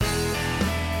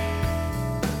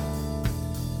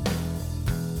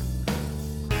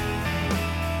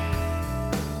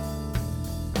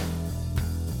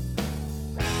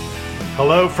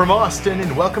Hello from Austin,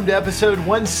 and welcome to episode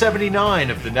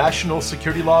 179 of the National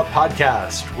Security Law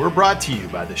Podcast. We're brought to you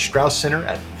by the Strauss Center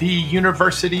at the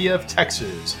University of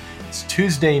Texas. It's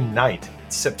Tuesday night.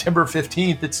 It's September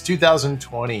 15th. It's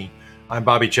 2020. I'm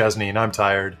Bobby Chesney, and I'm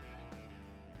tired.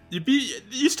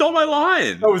 You stole my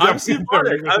line. Oh, I'm Steve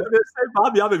Barnick. I'm going to say,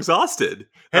 Bobby, I'm exhausted.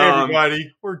 Hey,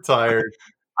 everybody. We're tired.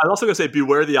 I'm also going to say,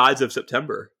 beware the Ides of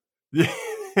September.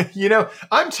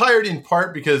 I'm tired in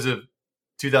part because of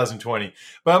 2020,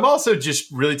 but I'm also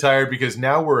just really tired because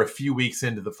now we're a few weeks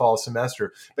into the fall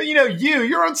semester. But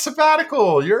you're on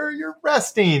sabbatical. You're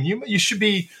resting. You should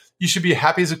be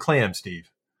happy as a clam, Steve.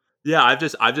 Yeah,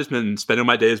 I've just been spending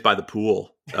my days by the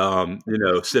pool,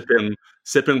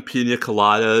 sipping pina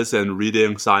coladas and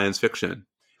reading science fiction.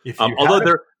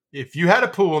 If you had a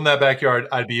pool in that backyard,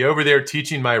 I'd be over there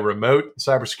teaching my remote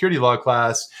cybersecurity law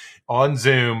class on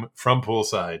Zoom from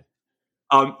poolside.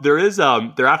 There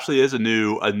actually is a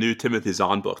new Timothy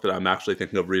Zahn book that I'm actually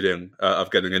thinking of reading, of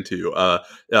getting into,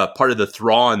 part of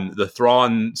the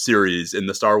Thrawn series in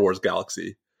the Star Wars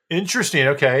galaxy. Interesting.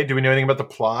 Okay. Do we know anything about the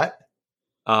plot?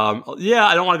 Yeah,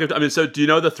 I don't want to go. So do you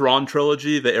know the Thrawn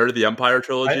trilogy, the Heir to the Empire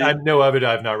trilogy? I know of it.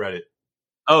 I've not read it.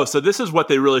 Oh, so this is what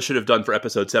they really should have done for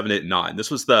episode 7, 8, and 9.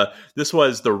 This was the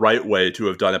right way to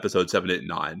have done episode 7, 8, and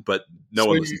 9, but no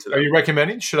one listened to that. Are you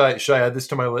recommending? Should I add this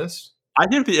to my list? I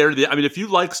think the Heir to the. If you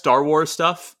like Star Wars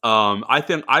stuff, I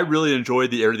think I really enjoyed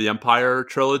the Heir to the Empire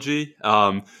trilogy.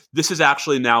 This is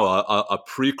actually now a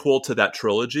prequel to that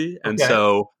trilogy, and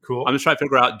so cool. I'm just trying to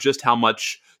figure out just how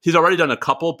much he's already done. A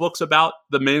couple books about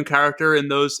the main character in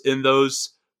those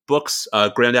books,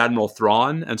 Grand Admiral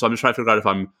Thrawn, and so I'm just trying to figure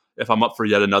out if I'm up for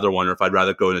yet another one, or if I'd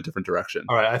rather go in a different direction.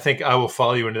 All right, I think I will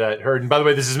follow you into that herd. And by the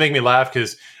way, this is making me laugh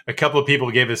because a couple of people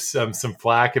gave us some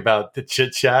flack about the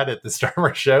chit chat at the Star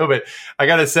Wars show. But I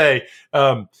got to say,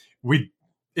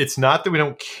 it's not that we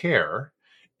don't care.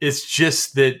 It's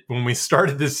just that when we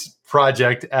started this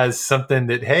project as something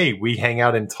that, hey, we hang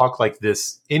out and talk like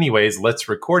this anyways, let's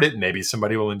record it. Maybe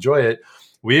somebody will enjoy it.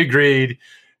 We agreed.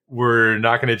 We're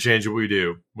not going to change what we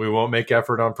do. We won't make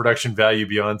effort on production value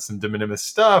beyond some de minimis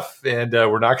stuff, and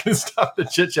we're not going to stop the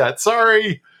chit chat.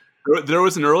 Sorry. There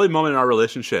was an early moment in our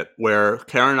relationship where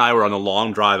Karen and I were on a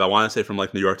long drive. I want to say from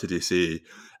New York to DC,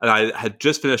 and I had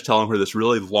just finished telling her this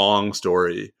really long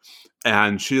story,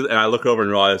 and I look over and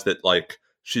realize that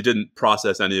she didn't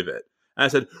process any of it. And I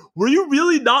said, "Were you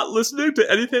really not listening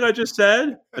to anything I just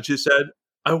said?" And she said,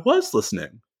 "I was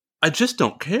listening. I just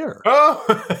don't care."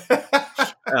 Oh.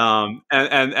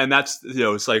 And that's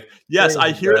it's yes,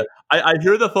 I hear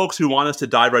the folks who want us to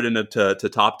dive right into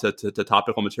to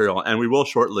topical material, and we will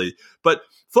shortly. But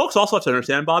folks also have to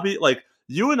understand, Bobby,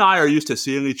 you and I are used to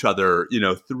seeing each other,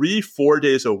 3-4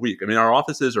 days a week. Our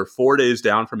offices are 4 days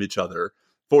down from each other,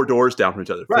 4 doors down from each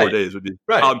other. Right. 4 days would be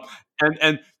right.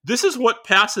 And this is what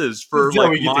passes for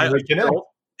my adult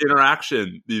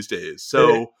interaction these days.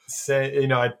 So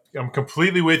I'm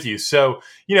completely with you. So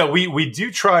we do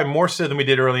try more so than we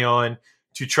did early on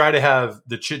to try to have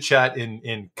the chit chat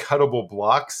in cuttable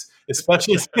blocks,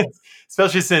 especially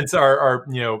since our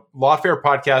Lawfare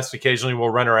podcast occasionally will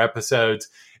run our episodes,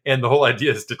 and the whole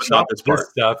idea is to chop this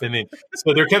stuff. And then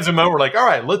so there comes a moment where all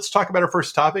right, let's talk about our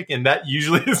first topic, and that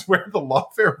usually is where the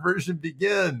Lawfare version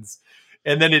begins.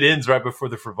 And then it ends right before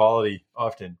the frivolity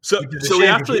often. So we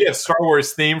have Star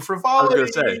Wars theme frivolity. I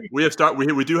was going to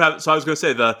say we do have. So I was going to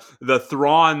say the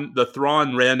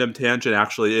Thrawn random tangent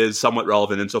actually is somewhat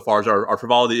relevant insofar as our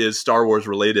frivolity is Star Wars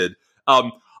related. I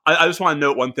just want to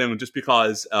note one thing, just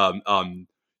because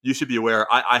you should be aware.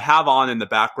 I have on in the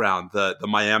background the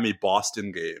Miami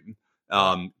Boston game,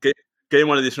 game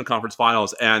one of the Eastern Conference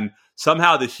Finals, and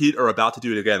somehow the Heat are about to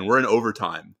do it again. We're in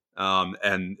overtime.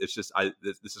 And it's just,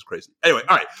 this is crazy. Anyway,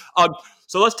 all right.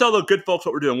 So let's tell the good folks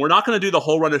what we're doing. We're not going to do the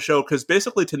whole run of show because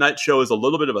basically tonight's show is a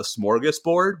little bit of a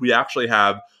smorgasbord. We actually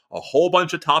have a whole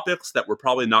bunch of topics that we're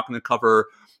probably not going to cover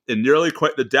in nearly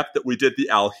quite the depth that we did the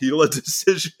Al Gila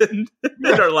decision in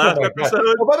our last episode.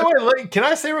 Oh, by the way, can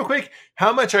I say real quick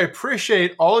how much I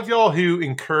appreciate all of y'all who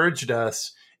encouraged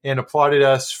us and applauded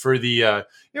us for the,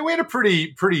 we had a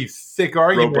pretty thick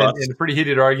argument, and a pretty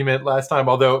heated argument last time,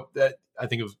 although I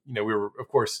think it was, we were, of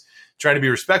course, trying to be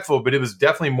respectful, but it was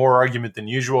definitely more argument than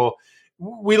usual.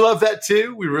 We love that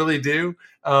too. We really do.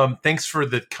 Thanks for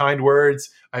the kind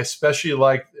words. I especially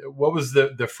like, what was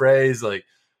the phrase,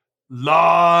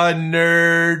 law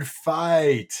nerd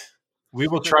fight. We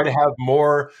will try to have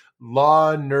more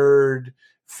law nerd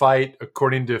fight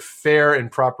according to fair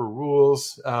and proper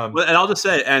rules. And I'll just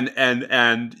say, I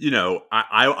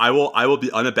will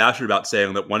be unabashed about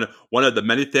saying that one of the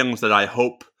many things that I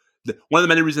hope one of the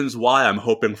many reasons why I'm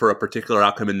hoping for a particular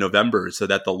outcome in November is so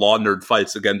that the law nerd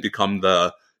fights again become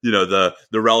the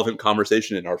relevant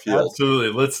conversation in our field.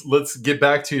 Absolutely. Let's get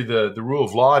back to the rule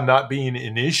of law not being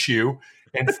an issue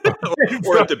and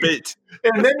or a debate.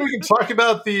 And then we can talk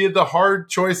about the hard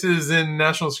choices in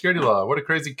national security law. What a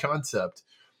crazy concept.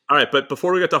 All right, but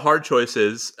before we get to hard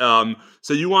choices,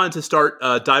 so you wanted to start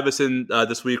dive us in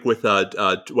this week with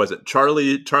was it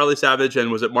Charlie Savage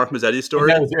and was it Mark Mazzetti's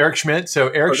story? And that was Eric Schmidt. So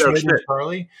Eric Schmidt and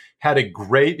Charlie had a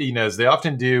great, as they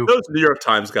often do. Those New York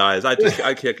Times guys, I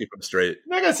can't keep them straight.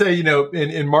 I'm not gonna say,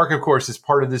 and Mark, of course, is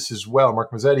part of this as well,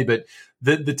 Mark Mazzetti. But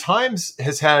the Times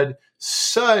has had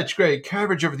such great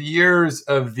coverage over the years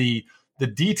of the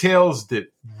details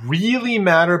that really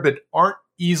matter but aren't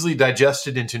easily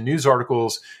digested into news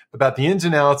articles about the ins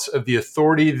and outs of the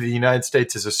authority that the United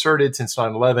States has asserted since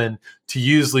 9/11 to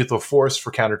use lethal force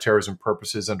for counterterrorism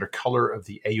purposes under color of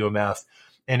the AUMF.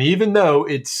 And even though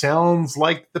it sounds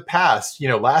like the past,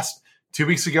 2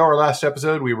 weeks ago, our last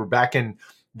episode, we were back in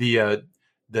the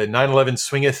 9/11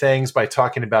 swing of things by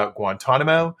talking about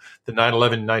Guantanamo. The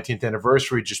 9/11 19th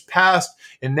anniversary just passed.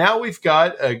 And now we've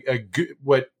got a good,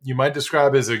 what you might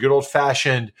describe as a good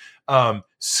old-fashioned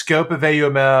scope of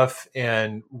AUMF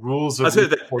and rules of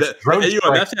the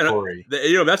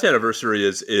AUMF anniversary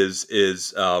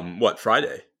is what,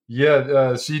 Friday?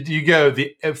 Yeah, so you go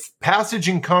the passage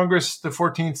in Congress the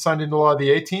 14th, signed into law the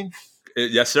 18th.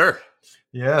 Yes, sir.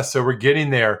 Yeah, so we're getting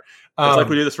there. It's like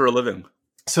we do this for a living.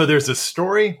 So there's a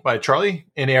story by Charlie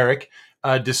and Eric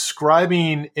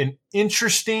describing an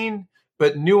interesting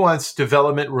but nuanced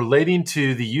development relating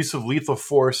to the use of lethal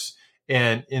force,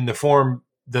 and in the form,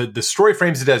 the story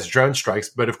frames it as drone strikes,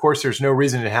 but of course there's no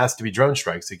reason it has to be drone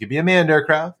strikes. It could be a manned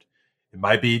aircraft. It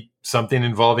might be something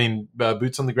involving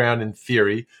boots on the ground in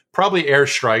theory. Probably air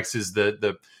strikes is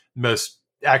the most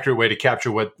accurate way to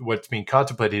capture what's being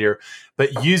contemplated here,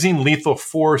 but using lethal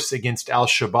force against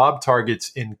al-Shabaab targets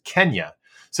in Kenya.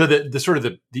 So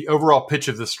the overall pitch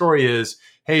of the story is,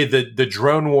 hey, the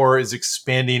drone war is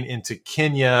expanding into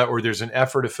Kenya, or there's an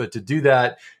effort afoot to do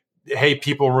that. Hey,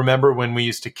 people, remember when we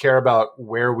used to care about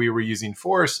where we were using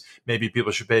force? Maybe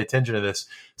people should pay attention to this.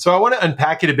 So I want to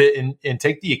unpack it a bit and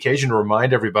take the occasion to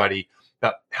remind everybody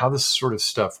about how this sort of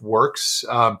stuff works.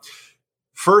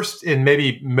 First, and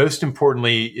maybe most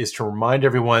importantly, is to remind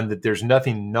everyone that there's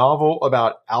nothing novel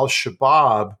about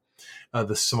al-Shabaab,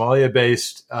 the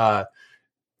Somalia-based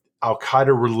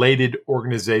al-Qaeda-related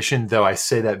organization, though I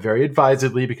say that very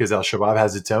advisedly because al-Shabaab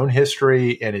has its own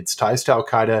history and its ties to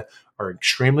al-Qaeda are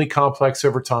extremely complex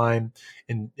over time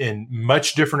and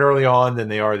much different early on than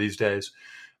they are these days.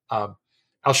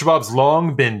 Al-Shabaab's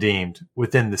long been deemed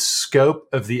within the scope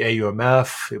of the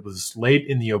AUMF. It was late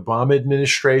in the Obama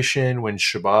administration when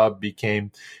Shabaab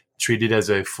became treated as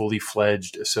a fully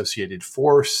fledged associated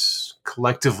force,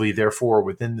 collectively, therefore,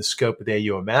 within the scope of the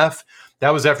AUMF. That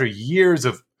was after years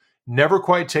of never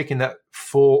quite taking that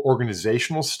full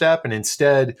organizational step, and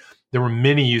instead, there were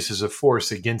many uses of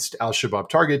force against al-Shabaab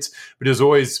targets, but it was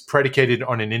always predicated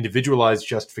on an individualized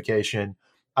justification,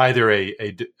 either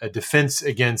a defense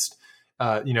against,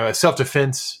 a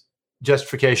self-defense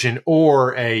justification,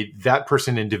 or that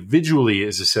person individually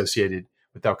is associated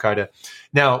with al-Qaeda.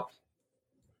 Now,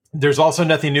 there's also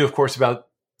nothing new, of course, about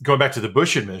going back to the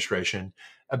Bush administration,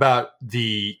 about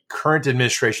the current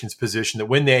administration's position that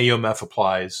when the AUMF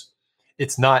applies,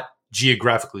 it's not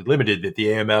geographically limited, that the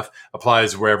AUMF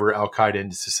applies wherever al-Qaeda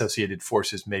and its associated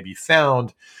forces may be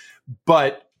found.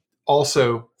 But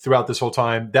also throughout this whole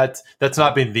time, that's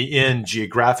not been the end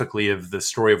geographically of the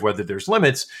story of whether there's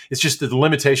limits. It's just that the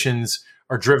limitations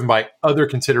are driven by other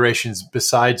considerations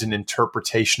besides an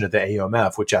interpretation of the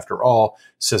AUMF, which after all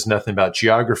says nothing about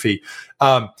geography.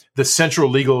 The central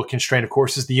legal constraint, of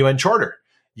course, is the UN Charter.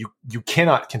 You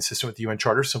cannot, consistent with the UN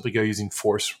Charter, simply go using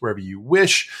force wherever you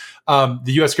wish. The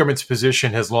U.S. government's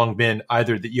position has long been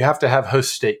either that you have to have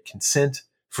host state consent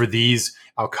for these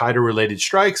al-Qaeda-related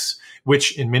strikes,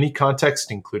 which in many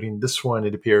contexts, including this one,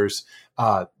 it appears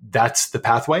that's the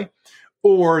pathway.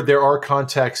 Or there are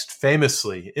contexts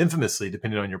infamously,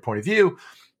 depending on your point of view,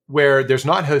 where there's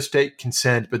not host state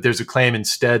consent, but there's a claim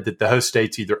instead that the host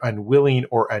state's either unwilling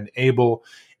or unable,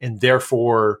 and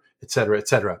therefore, et cetera, et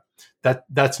cetera.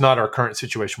 That's not our current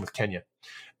situation with Kenya.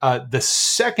 The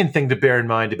second thing to bear in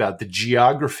mind about the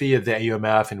geography of the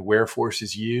AUMF and where force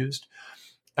is used,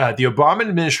 the Obama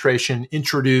administration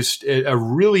introduced a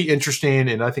really interesting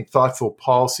and I think thoughtful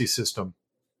policy system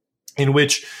in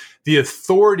which the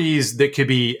authorities that could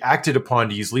be acted upon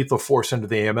to use lethal force under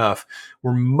the AUMF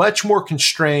were much more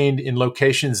constrained in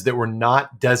locations that were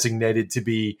not designated to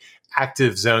be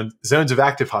active zones of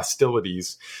active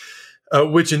hostilities.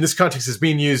 which in this context is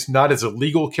being used not as a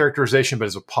legal characterization, but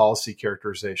as a policy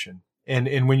characterization.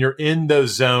 And when you're in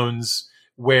those zones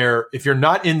where, if you're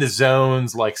not in the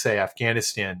zones like, say,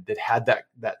 Afghanistan that had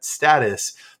that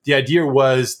status, the idea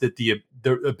was that the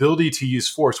ability to use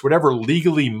force, whatever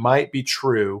legally might be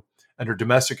true under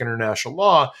domestic international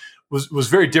law, was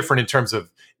very different in terms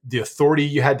of the authority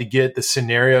you had to get, the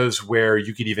scenarios where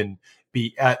you could even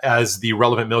be, as the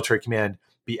relevant military command,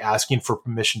 be asking for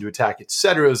permission to attack, et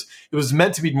cetera. It was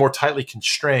meant to be more tightly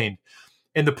constrained.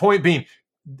 And the point being,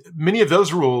 many of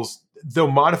those rules, though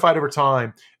modified over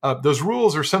time, those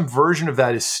rules or some version of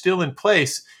that is still in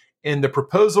place. And the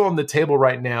proposal on the table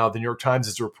right now, the New York Times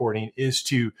is reporting, is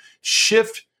to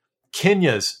shift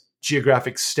Kenya's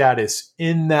geographic status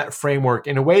in that framework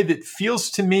in a way that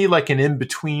feels to me like an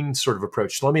in-between sort of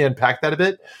approach. So let me unpack that a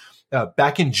bit.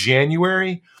 Back in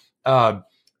January,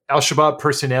 al-Shabaab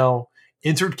personnel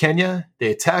entered Kenya. They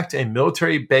attacked a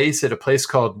military base at a place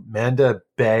called Manda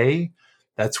Bay.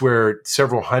 That's where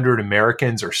several hundred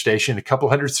Americans are stationed, a couple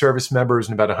hundred service members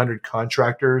and about 100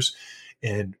 contractors.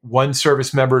 And one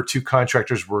service member, 2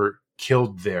 contractors were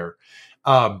killed there.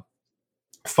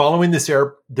 Following this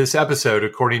episode,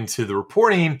 according to the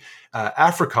reporting,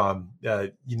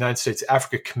 AFRICOM, United States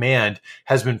Africa Command,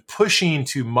 has been pushing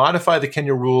to modify the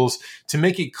Kenya rules to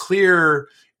make it clear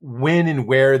when and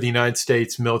where the United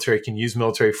States military can use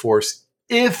military force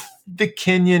if the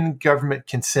Kenyan government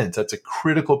consents. That's a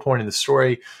critical point in the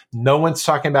story. No one's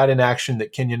talking about inaction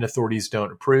that Kenyan authorities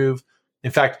don't approve. In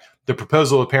fact, the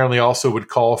proposal apparently also would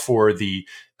call for the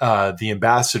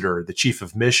ambassador, the chief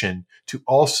of mission, to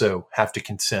also have to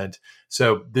consent.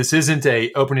 So this isn't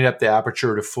a opening up the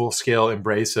aperture to full-scale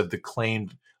embrace of the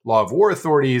claimed law of war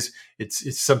authorities.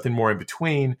 It's something more in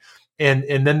between.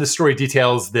 And then the story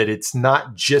details that it's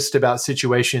not just about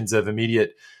situations of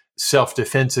immediate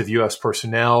self-defense of U.S.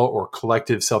 personnel or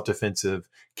collective self-defense of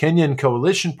Kenyan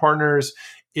coalition partners.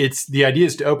 The idea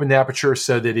is to open the aperture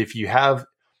so that if you have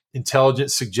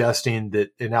intelligence suggesting that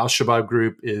an al-Shabaab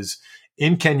group is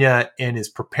in Kenya and is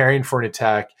preparing for an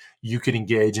attack, you could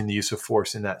engage in the use of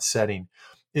force in that setting.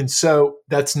 And so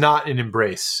that's not an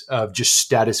embrace of just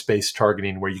status-based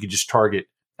targeting where you can just target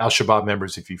al-Shabaab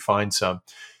members if you find some.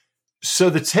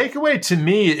 So the takeaway to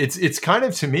me, it's kind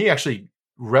of, to me, actually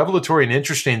revelatory and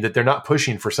interesting that they're not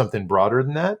pushing for something broader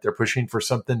than that. They're pushing for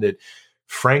something that,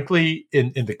 frankly,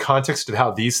 in the context of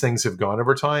how these things have gone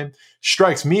over time,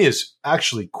 strikes me as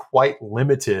actually quite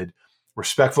limited,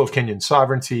 respectful of Kenyan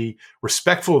sovereignty,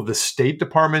 respectful of the State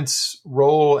Department's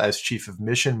role as chief of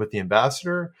mission with the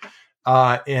ambassador,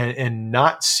 and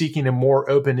not seeking a more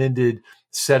open-ended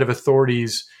set of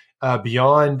authorities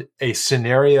beyond a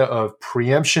scenario of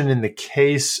preemption in the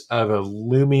case of a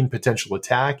looming potential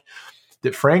attack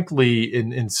that, frankly,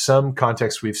 in some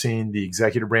contexts, we've seen the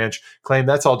executive branch claim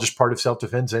that's all just part of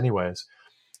self-defense anyways.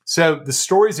 So the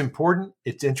story is important.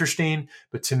 It's interesting.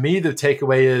 But to me, the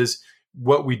takeaway is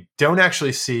what we don't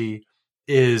actually see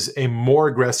is a more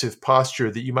aggressive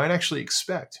posture that you might actually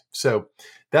expect. So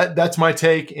that's my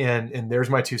take, and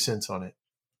there's my 2 cents on it.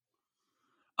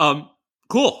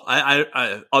 Cool.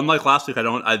 I unlike last week,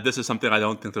 this is something I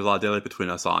don't think there's a lot of daylight between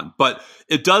us on, but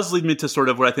it does lead me to sort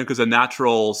of what I think is a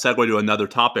natural segue to another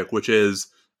topic, which is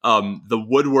the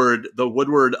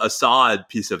Woodward Assad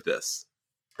piece of this.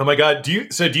 Oh my God. Do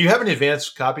you have an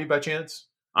advanced copy by chance?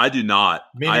 I do not.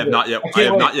 I have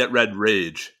not yet read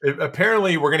Rage.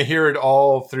 Apparently we're going to hear it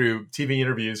all through TV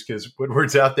interviews because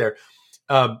Woodward's out there.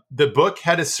 The book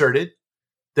had asserted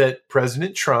that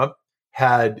President Trump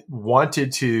had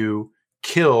wanted to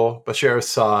kill Bashar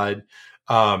Assad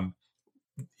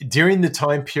during the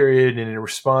time period and in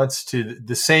response to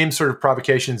the same sort of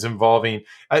provocations involving,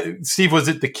 Steve, was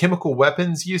it the chemical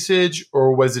weapons usage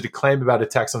or was it a claim about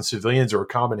attacks on civilians or a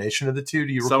combination of the two?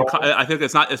 Do you recall? I think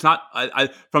it's not.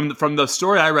 From the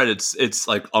story I read, it's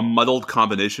like a muddled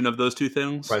combination of those two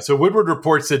things. Right. So Woodward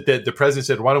reports that the president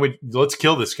said, "Why don't let's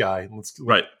kill this guy? Let's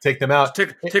take them out.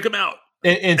 Take him out."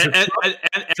 And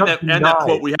that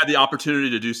quote, we had the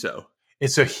opportunity to do so. And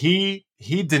so he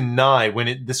denied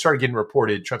when this started getting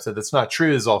reported. Trump said that's not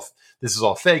true. This is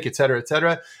all fake, et cetera, et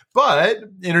cetera. But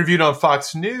interviewed on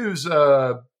Fox News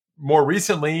more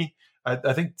recently,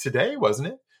 I think today, wasn't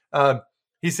it?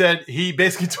 He said he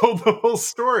basically told the whole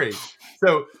story.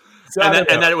 So that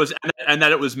it was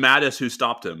Mattis who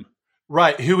stopped him,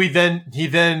 right? Who he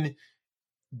then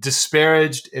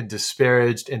disparaged, and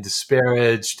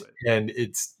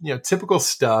it's typical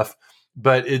stuff.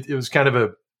 But it was kind of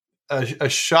a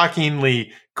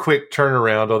shockingly quick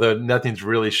turnaround, although nothing's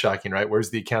really shocking, right? Where's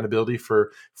the accountability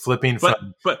for flipping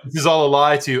from this is all a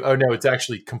lie to, oh no, it's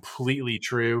actually completely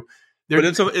true?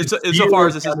 Insofar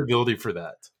as this accountability for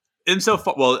that.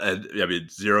 insofar,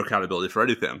 zero accountability for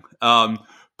anything.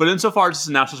 But insofar as it's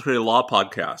a national security law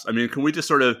podcast, I mean, can we just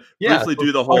sort of briefly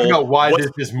do the whole talk about why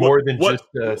this is more than just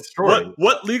a story?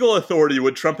 What legal authority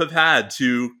would Trump have had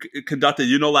to conduct a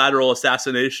unilateral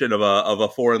assassination of a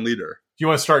foreign leader? Do you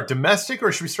want to start domestic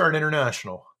or should we start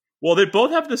international? Well, they both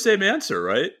have the same answer,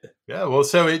 right? Yeah. Well,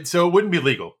 so it wouldn't be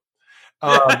legal.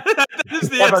 That is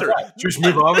the answer. Should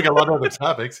we move on? We got a lot of other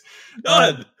topics.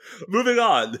 Moving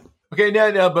on. Okay,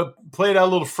 now, but play it out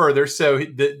a little further. So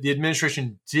the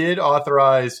administration did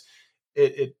authorize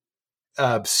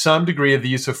some degree of the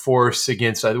use of force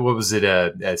against what was it,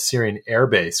 a Syrian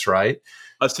airbase, right?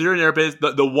 A Syrian airbase,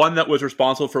 the one that was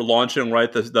responsible for launching,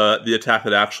 right, the attack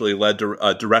that actually led to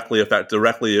directly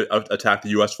attack the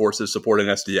U.S. forces supporting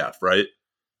SDF, right?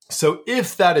 So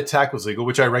if that attack was legal,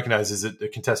 which I recognize is a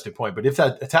contested point, but if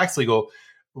that attack's legal,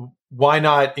 why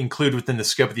not include within the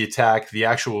scope of the attack the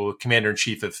actual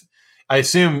commander-in-chief of? I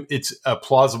assume it's a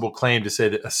plausible claim to say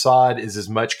that Assad is as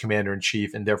much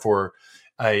commander-in-chief and therefore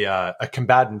a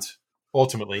combatant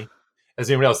ultimately as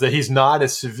anyone else, that he's not a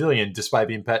civilian despite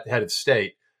being head of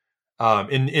state.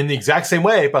 In the exact same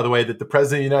way, by the way, that the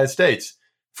president of the United States,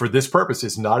 for this purpose,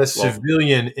 is not a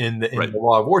civilian in the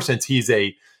law of war sense. He's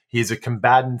a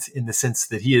combatant in the sense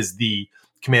that he is the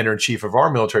commander-in-chief of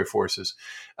our military forces.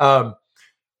 So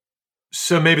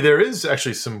maybe there is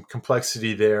actually some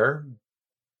complexity there,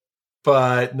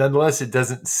 but nonetheless, it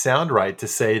doesn't sound right to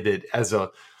say that as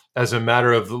a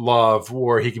matter of the law of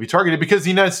war, he can be targeted because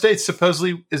the United States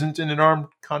supposedly isn't in an armed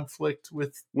conflict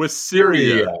with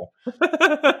Syria.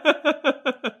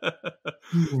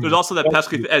 There's also that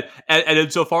pesky, and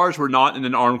insofar as we're not in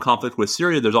an armed conflict with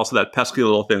Syria, there's also that pesky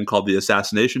little thing called the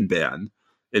assassination ban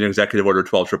in Executive Order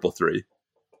 12333.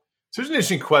 So here's an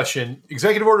interesting question.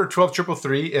 Executive Order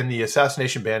 12333 and the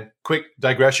assassination ban, quick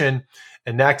digression,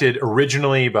 enacted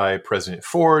originally by President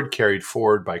Ford, carried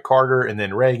forward by Carter, and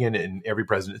then Reagan and every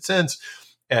president since.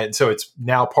 And so it's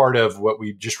now part of what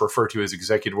we just refer to as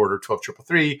Executive Order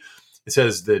 12333. It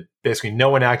says that basically no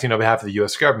one acting on behalf of the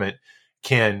U.S. government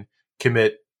can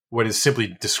commit what is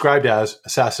simply described as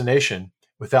assassination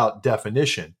without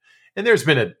definition. And there's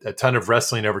been a ton of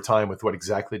wrestling over time with what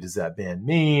exactly does that ban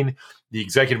mean. The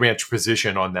executive branch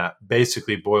position on that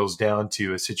basically boils down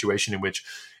to a situation in which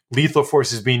lethal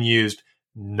force is being used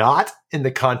not in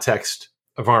the context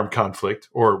of armed conflict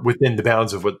or within the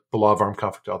bounds of what the law of armed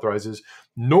conflict authorizes,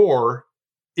 nor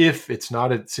if it's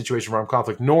not a situation of armed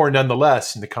conflict, nor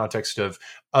nonetheless in the context of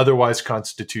otherwise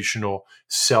constitutional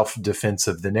self-defense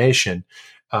of the nation.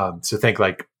 So think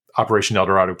like Operation El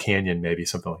Dorado Canyon, maybe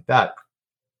something like that.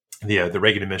 The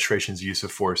Reagan administration's use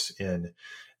of force in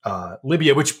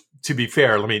Libya, which, to be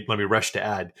fair, let me rush to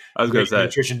add, I was going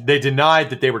to say they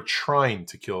denied that they were trying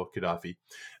to kill Gaddafi.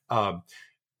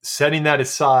 Setting that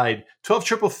aside,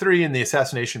 12333 and the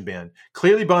assassination ban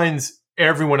clearly binds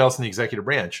everyone else in the executive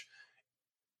branch.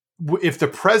 If the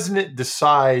president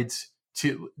decides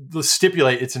to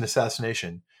stipulate it's an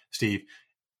assassination, Steve,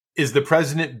 is the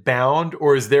president bound,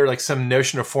 or is there like some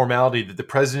notion of formality that the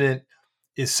president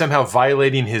is somehow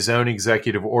violating his own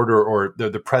executive order or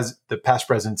the past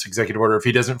president's executive order if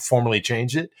he doesn't formally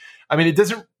change it? I mean, it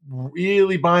doesn't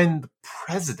really bind the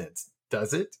president,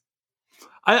 does it?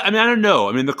 I don't know.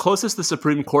 I mean, the closest the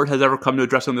Supreme Court has ever come to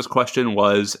addressing this question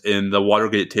was in the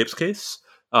Watergate tapes case,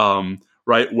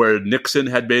 right, where Nixon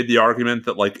had made the argument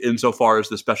that, like, insofar as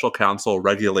the special counsel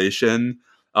regulation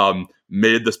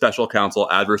made the special counsel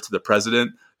adverse to the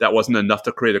president, that wasn't enough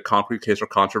to create a concrete case or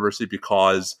controversy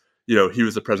because, you know, he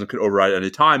was the president, could override at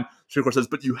any time. Supreme Court says,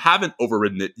 but you haven't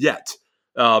overridden it yet.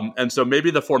 And so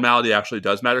maybe the formality actually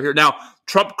does matter here. Now,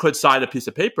 Trump could sign a piece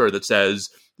of paper that says,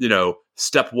 you know,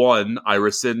 step 1, I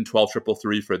rescind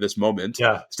 12333 for this moment.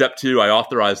 Yeah. Step 2, I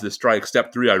authorize this strike.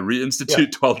 Step 3, I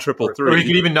reinstitute 12333. Or he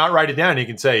can even not write it down. He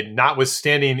can say,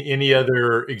 notwithstanding any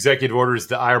other executive orders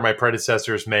that I or my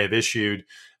predecessors may have issued,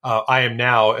 I am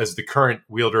now, as the current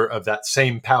wielder of that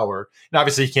same power. And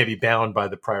obviously, he can't be bound by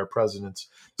the prior presidents.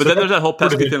 But then there's that whole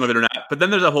pesky thing of But then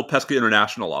there's that whole pesky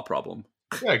international law problem.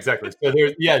 Yeah, exactly. So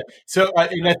So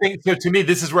and I think so. To me,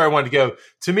 this is where I wanted to go.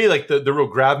 To me, like the real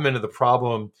gravamen of the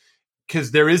problem,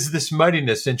 because there is this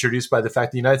muddiness introduced by the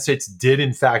fact the United States did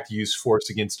in fact use force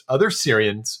against other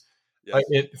Syrians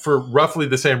for roughly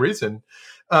the same reason.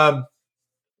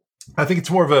 I think it's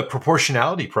more of a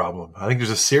proportionality problem. I think there's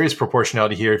a serious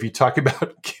proportionality here if you talk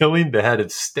about killing the head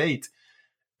of state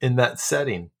in that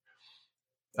setting.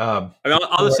 I mean,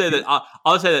 I'll just say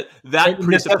that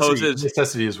presupposes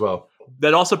necessity as well.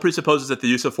 That also presupposes that the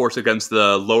use of force against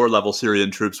the lower level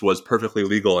Syrian troops was perfectly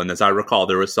legal, and as I recall,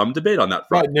 there was some debate on that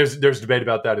front. Right, and there's debate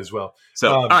about that as well.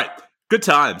 So, all right, good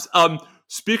times.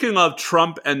 Speaking of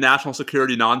Trump and national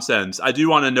security nonsense, I do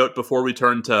want to note before we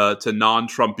turn to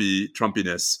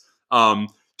non-Trumpiness,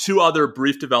 two other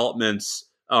brief developments,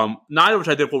 neither of which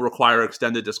I think will require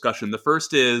extended discussion. The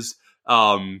first is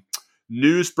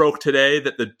news broke today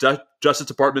that the Justice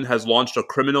Department has launched a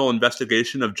criminal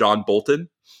investigation of John Bolton.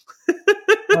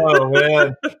 Oh,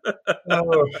 man.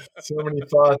 Oh, so many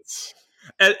thoughts.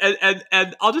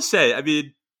 And I'll just say, I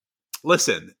mean,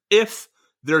 listen, if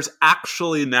there's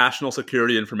actually national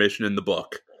security information in the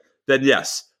book, then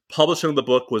yes, publishing the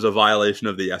book was a violation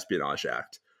of the Espionage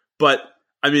Act. But,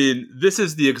 I mean, this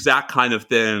is the exact kind of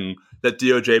thing that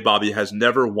DOJ, Bobby, has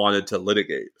never wanted to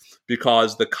litigate,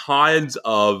 because the kinds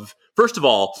of, first of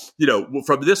all, you know,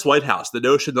 from this White House, the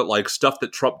notion that like stuff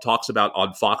that Trump talks about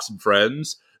on Fox and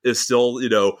Friends is still, you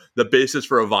know, the basis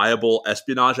for a viable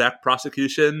Espionage Act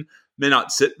prosecution may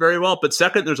not sit very well. But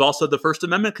second, there's also the First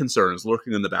Amendment concerns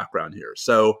lurking in the background here.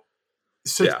 So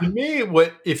yeah. To me,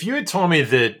 what if you had told me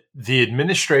that the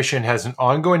administration has an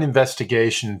ongoing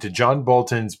investigation into John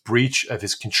Bolton's breach of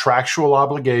his contractual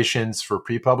obligations for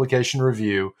pre-publication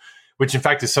review, which in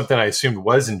fact is something I assumed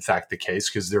was in fact the case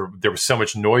because there was so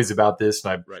much noise about this,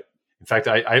 and in fact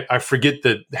I forget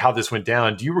how this went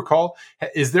down. Do you recall?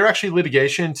 Is there actually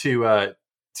litigation to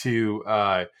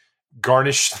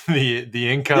garnish the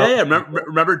income? Yeah.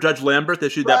 Remember Judge Lambert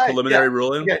issued that preliminary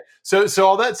ruling? Okay. So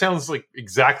all that sounds like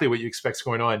exactly what you expect's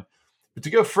going on. But to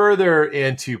go further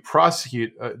and to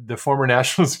prosecute the former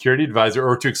national security advisor,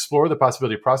 or to explore the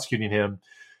possibility of prosecuting him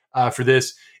for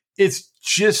this, it's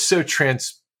just so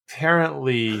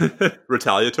transparently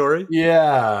retaliatory.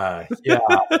 Yeah.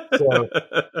 So,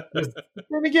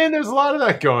 and again, there's a lot of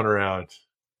that going around.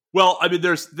 Well, I mean,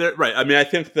 right. I mean, I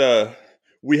think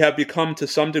we have become to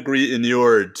some degree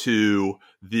inured to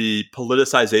the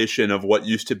politicization of what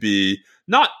used to be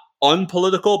not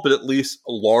unpolitical, but at least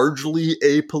largely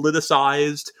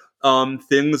apoliticized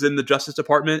things in the Justice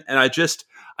Department. And I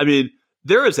mean,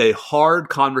 there is a hard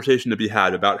conversation to be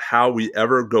had about how we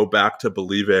ever go back to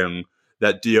believing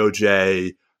that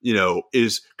DOJ, you know,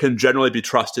 can generally be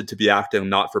trusted to be acting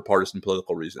not for partisan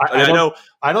political reasons.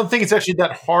 I don't think it's actually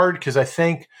that hard, because I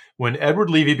think when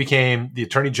Edward Levy became the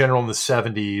Attorney General in the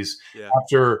 70s,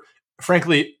 after,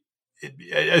 frankly,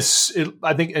 I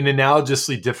think an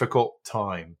analogously difficult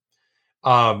time,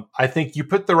 I think you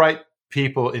put the right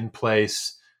people in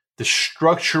place, the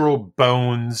structural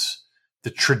bones, the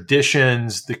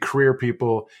traditions, the career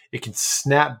people, it can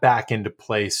snap back into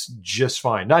place just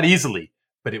fine. Not easily,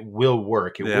 but it will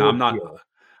work. I'm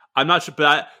not sure,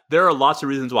 but there are lots of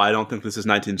reasons why I don't think this is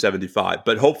 1975.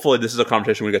 But hopefully, this is a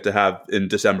conversation we get to have in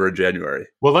December and January.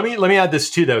 Well, let me add this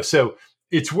too, though. So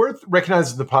it's worth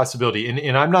recognizing the possibility,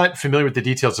 and I'm not familiar with the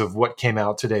details of what came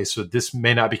out today, so this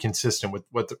may not be consistent with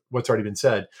what's already been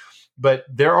said. But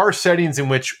there are settings in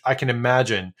which I can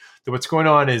imagine that what's going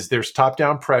on is there's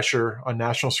top-down pressure on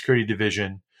National Security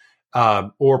Division,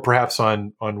 or perhaps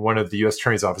on one of the U.S.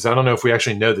 Attorney's Office. I don't know if we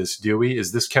actually know this, do we?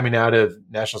 Is this coming out of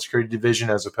National Security Division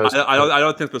as opposed to... I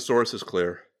don't think the source is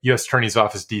clear. U.S. Attorney's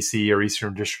Office, D.C., or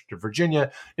Eastern District of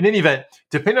Virginia. In any event,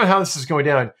 depending on how this is going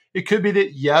down, it could be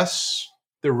that, yes,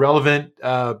 the relevant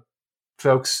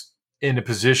folks in a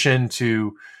position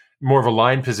to more of a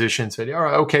line position said, all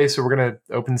right, okay, so we're going to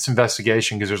open this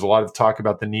investigation because there's a lot of talk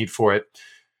about the need for it.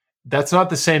 That's not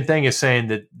the same thing as saying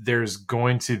that there's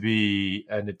going to be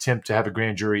an attempt to have a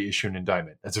grand jury issue an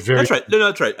indindictment. That's right. No,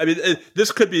 that's right. I mean,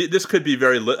 this could be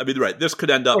very. I mean, right. This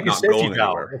could end up like not going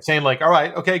anywhere. It's saying like, all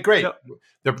right, okay, great.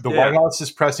 The White House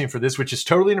is pressing for this, which is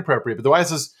totally inappropriate. But the White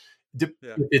House is,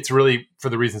 it's really for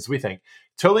the reasons we think,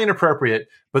 totally inappropriate.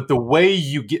 But the way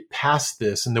you get past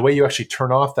this and the way you actually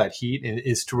turn off that heat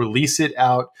is to release it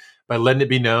out by letting it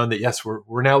be known that, yes,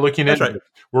 we're now looking into it.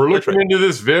 We're looking into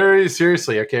this very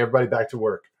seriously. Okay, everybody back to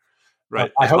work.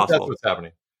 Right. I hope that's what's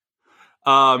happening.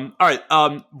 All right.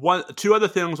 Two other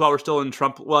things while we're still in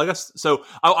Trump. Well, I guess so.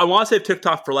 I want to save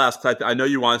TikTok for last because I know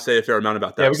you want to say a fair amount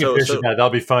about that. Yeah, we can finish that. That'll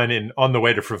be fun and on the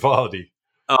way to frivolity.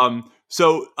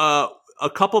 A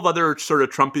couple of other sort of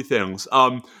Trumpy things.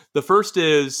 The first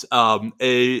is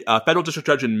a federal district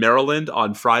judge in Maryland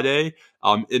on Friday,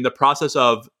 in the process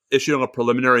of issuing a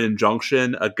preliminary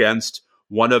injunction against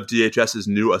one of DHS's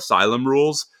new asylum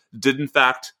rules, did in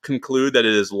fact conclude that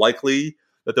it is likely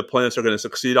that the plaintiffs are going to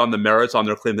succeed on the merits on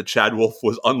their claim that Chad Wolf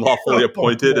was unlawfully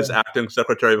appointed as acting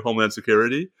Secretary of Homeland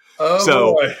Security.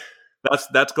 Boy.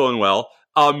 That's going well.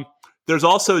 There's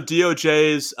also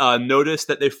DOJ's notice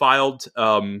that they filed,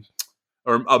 or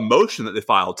a motion that they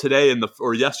filed today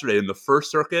or yesterday in the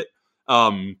First Circuit.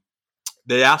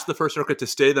 They asked the First Circuit to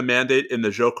stay the mandate in the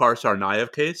Dzhokhar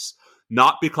Tsarnaev case,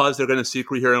 not because they're going to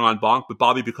seek rehearing en banc, but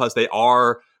Bobby, because they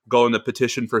are going to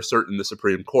petition for cert in the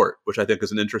Supreme Court, which I think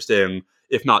is an interesting,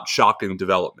 if not shocking,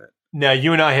 development. Now,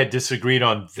 you and I had disagreed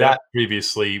on that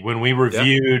previously. When we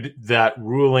reviewed that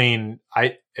ruling,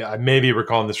 I may be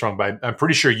recalling this wrong, but I'm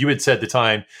pretty sure you had said at the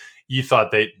time you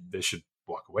thought they should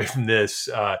walk away from this.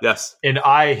 Yes. And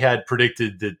I had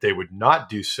predicted that they would not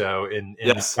do so. And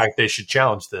in fact, they should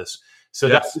challenge this. So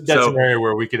that's an area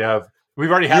where we could have. We've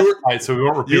already had it, right, so we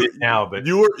won't repeat it now. But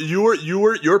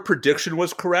your prediction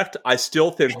was correct. I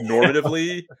still think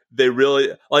normatively they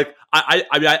really like.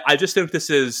 I just think this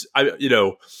is I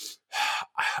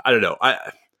don't know.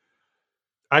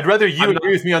 I'd rather you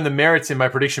agree with me on the merits and my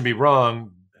prediction be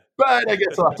wrong. But I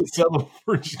guess I'll have to settle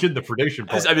for just getting the prediction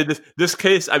part. I mean, this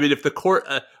case. I mean, if the court,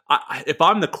 if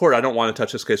I'm the court, I don't want to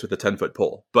touch this case with a 10-foot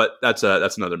pole. But that's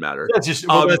another matter. That's just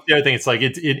that's the other thing. It's like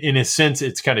in a sense,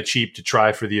 it's kind of cheap to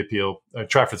try for the appeal,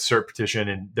 try for the cert petition,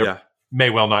 and they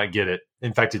may well not get it.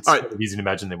 In fact, it's easy to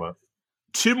imagine they won't.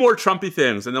 Two more Trumpy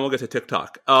things, and then we'll get to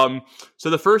TikTok. So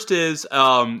the first is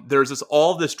there's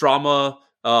all this drama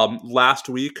last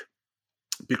week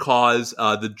because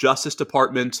the Justice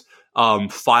Department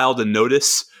filed a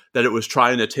notice that it was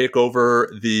trying to take over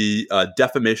the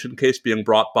defamation case being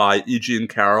brought by E. Jean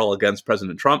Carroll against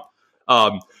President Trump.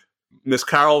 Ms.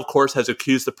 Carroll, of course, has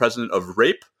accused the president of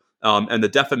rape, and the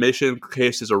defamation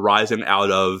case is arising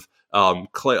out of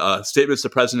statements the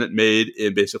president made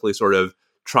in basically sort of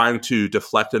trying to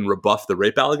deflect and rebuff the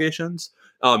rape allegations.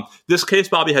 This case,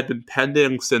 Bobby, had been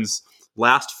pending since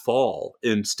last fall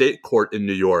in state court in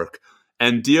New York,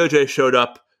 and DOJ showed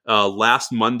up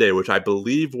last Monday, which I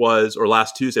believe was, or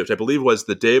last Tuesday, which I believe was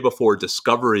the day before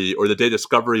discovery, or the day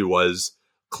discovery was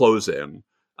closing,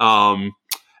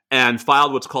 and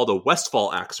filed what's called a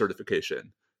Westfall Act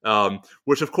certification,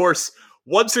 which, of course,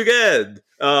 once again,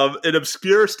 an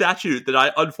obscure statute that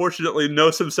I unfortunately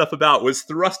know some stuff about was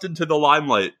thrust into the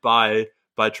limelight by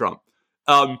Trump.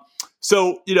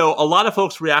 So, a lot of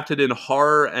folks reacted in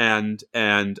horror and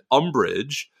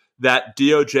umbrage that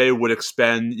DOJ would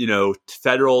expend,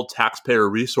 federal taxpayer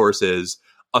resources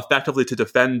effectively to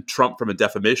defend Trump from a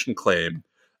defamation claim.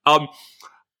 And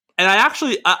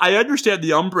I understand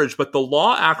the umbrage, but the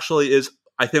law actually is,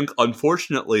 I think,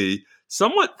 unfortunately,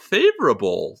 somewhat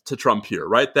favorable to Trump here,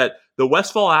 right? That the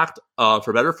Westfall Act,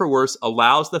 for better or for worse,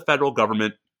 allows the federal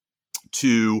government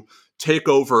to take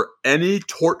over any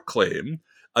tort claim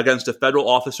against a federal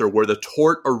officer where the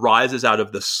tort arises out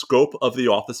of the scope of the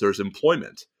officer's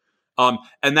employment.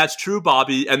 And that's true,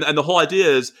 Bobby. And the whole idea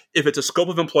is if it's a scope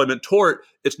of employment tort,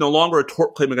 it's no longer a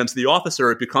tort claim against the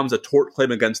officer. It becomes a tort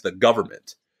claim against the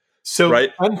government. So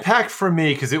unpack for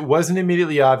me, because it wasn't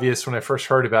immediately obvious when I first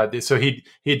heard about this. So he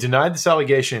denied this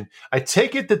allegation. I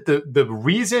take it that the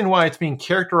reason why it's being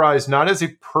characterized not as a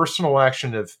personal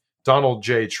action of Donald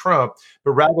J. Trump,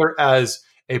 but rather as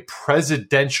a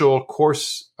presidential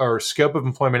course or scope of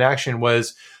employment action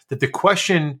was that the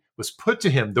question was put to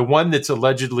him, the one that's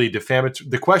allegedly defamatory,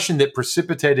 the question that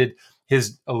precipitated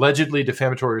his allegedly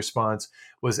defamatory response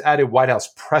was at a White House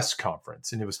press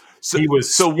conference. And he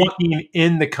was speaking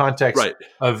in the context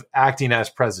of acting as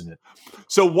president.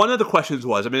 So one of the questions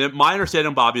was, my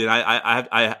understanding, Bobby, and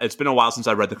I it's been a while since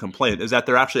I read the complaint, is that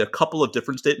there are actually a couple of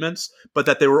different statements, but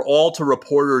that they were all to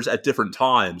reporters at different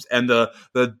times. And the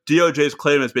DOJ's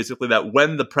claim is basically that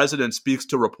when the president speaks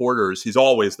to reporters, he's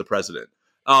always the president.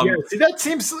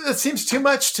 That seems too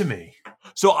much to me.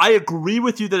 So I agree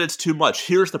with you that it's too much.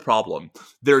 Here's the problem.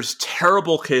 There's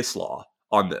terrible case law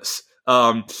on this.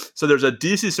 So there's a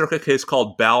DC Circuit case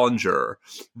called Ballinger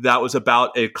that was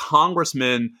about a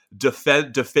congressman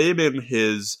defaming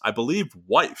his, I believe,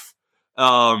 wife,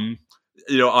 on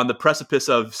the precipice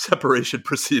of separation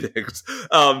proceedings,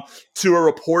 to a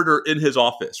reporter in his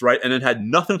office, right? And it had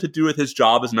nothing to do with his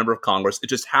job as a member of Congress. It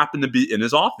just happened to be in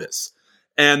his office.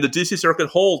 And the DC Circuit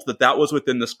holds that was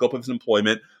within the scope of his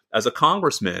employment as a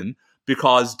congressman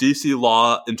because DC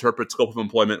law interprets scope of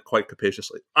employment quite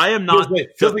capaciously. I am not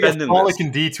feels like a frolic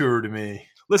and detour to me.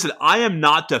 Listen, I am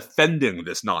not defending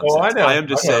this nonsense. Oh, I know. I'm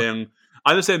just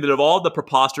saying that of all the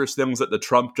preposterous things that the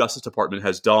Trump Justice Department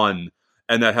has done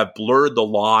and that have blurred the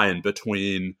line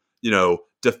between,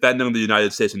 defending the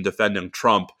United States and defending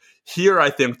Trump, here I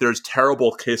think there's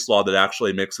terrible case law that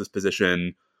actually makes this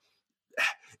position,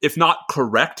 if not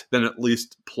correct, then at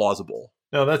least plausible.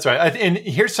 No, that's right. And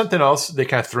here's something else that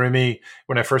kind of threw me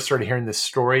when I first started hearing this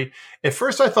story. At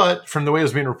first, I thought from the way it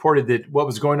was being reported that what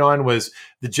was going on was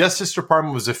the Justice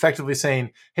Department was effectively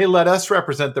saying, hey, let us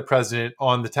represent the president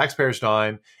on the taxpayer's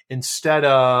dime instead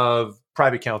of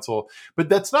private counsel. But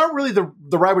that's not really the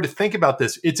right way to think about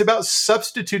this. It's about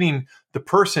substituting the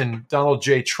person, Donald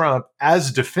J. Trump,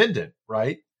 as defendant,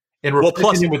 right? And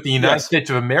replacing him with the United States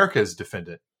of America as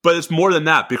defendant. But it's more than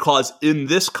that, because in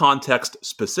this context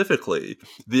specifically,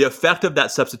 the effect of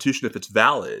that substitution, if it's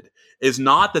valid, is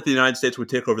not that the United States would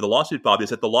take over the lawsuit, Bobby,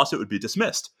 it's that the lawsuit would be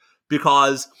dismissed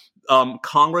because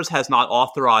Congress has not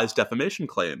authorized defamation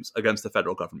claims against the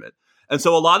federal government. And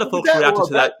so a lot of folks reacted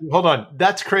to that. Hold on.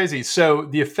 That's crazy. So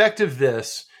the effect of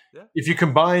this, if you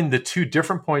combine the two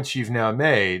different points you've now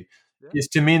made, is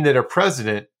to mean that a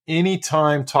president,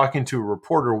 anytime talking to a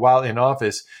reporter while in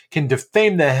office, can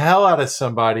defame the hell out of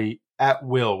somebody at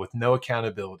will with no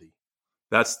accountability.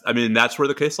 That's where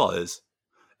the case law is.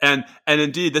 And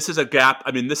indeed, this is a gap.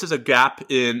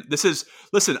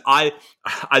 Listen, I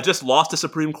just lost a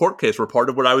Supreme Court case where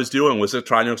part of what I was doing was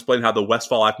trying to explain how the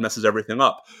Westfall Act messes everything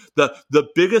up. The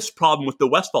biggest problem with the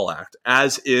Westfall Act,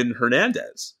 as in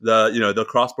Hernandez, the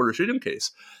cross-border shooting case,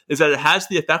 is that it has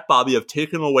the effect, Bobby, of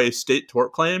taking away state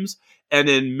tort claims, and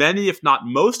in many, if not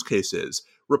most cases,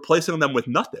 replacing them with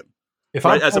nothing.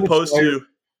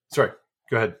 Sorry,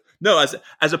 go ahead. No,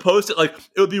 as opposed to, like,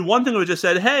 it would be one thing if we just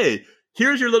said, hey,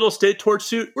 here's your little state tort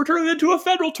suit. We're turning it into a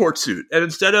federal tort suit. And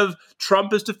instead of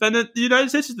Trump as defendant, the United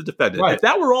States is the defendant. Right. If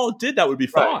that were all it did, that would be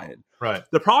fine. Right.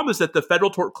 The problem is that the Federal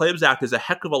Tort Claims Act is a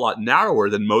heck of a lot narrower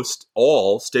than most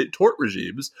all state tort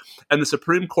regimes. And the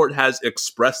Supreme Court has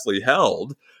expressly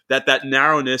held that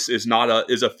narrowness is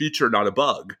a feature, not a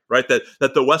bug, right?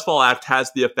 That the Westfall Act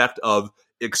has the effect of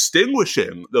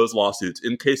extinguishing those lawsuits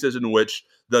in cases in which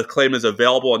the claim is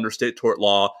available under state tort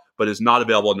law, but is not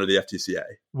available under the FTCA.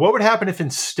 What would happen if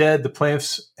instead the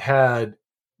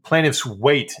plaintiffs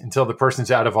wait until the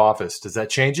person's out of office? Does that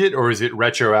change it, or is it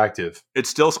retroactive? It's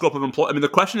still scope of employment. I mean, the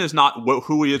question is not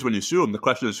who he is when you sue him. The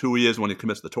question is who he is when he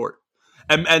commits the tort.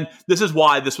 And this is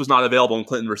why this was not available in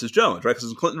Clinton versus Jones, right? Because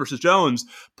in Clinton versus Jones,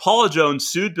 Paula Jones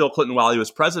sued Bill Clinton while he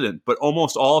was president, but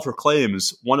almost all of her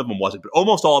claims, one of them wasn't, but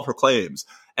almost all of her claims,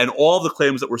 and all of the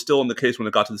claims that were still in the case when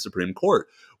it got to the Supreme Court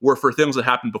were for things that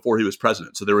happened before he was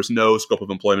president. So there was no scope of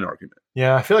employment argument.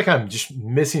 Yeah, I feel like I'm just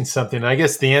missing something. I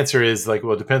guess the answer is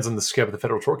it depends on the scope of the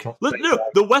federal tort claim. No,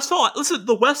 the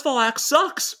Westfall Act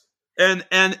sucks. And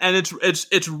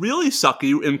it's really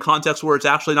sucky in context where it's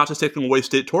actually not just taking away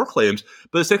state tort claims,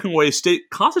 but it's taking away state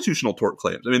constitutional tort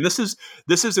claims. I mean, this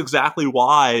is exactly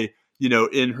why,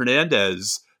 in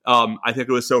Hernandez, I think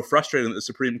it was so frustrating that the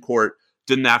Supreme Court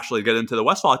didn't actually get into the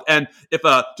Westfall Act. And if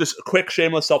just a quick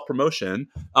shameless self-promotion,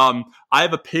 I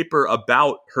have a paper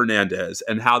about Hernandez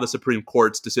and how the Supreme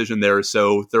Court's decision there is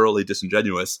so thoroughly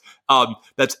disingenuous.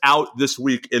 That's out this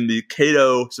week in the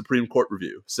Cato Supreme Court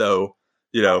Review. So,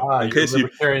 in case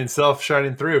libertarian self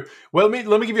shining through. Well,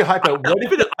 let me give you a hypo.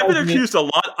 I've been accused a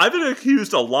lot. I've been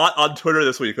accused a lot on Twitter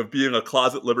this week of being a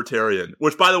closet libertarian,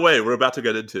 which, by the way, we're about to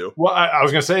get into. Well, I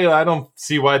was going to say I don't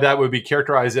see why that would be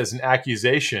characterized as an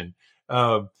accusation.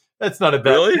 That's not a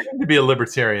bad thing to be a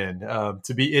libertarian,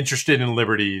 to be interested in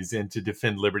liberties and to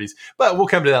defend liberties. But we'll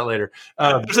come to that later.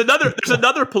 There's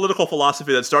another political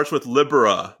philosophy that starts with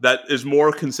libera that is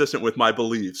more consistent with my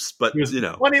beliefs. But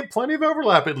plenty of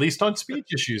overlap, at least on speech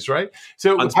issues, right?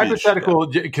 So hypothetical,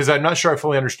 because I'm not sure I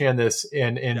fully understand this,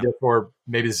 and therefore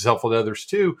maybe this is helpful to others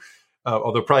too.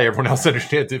 Although probably everyone else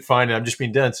understands it fine, and I'm just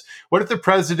being dense. What if the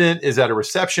president is at a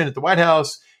reception at the White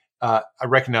House? I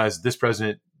recognize this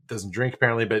president doesn't drink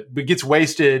apparently, but gets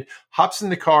wasted, hops in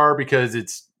the car because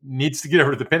it needs to get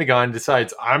over to the Pentagon,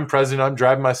 decides I'm president, I'm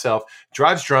driving myself,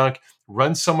 drives drunk,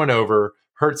 runs someone over,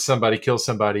 hurts somebody, kills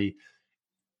somebody.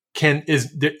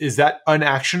 Is that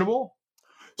unactionable?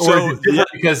 Or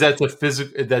because that's a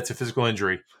physical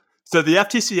injury? So the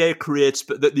FTCA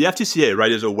the FTCA,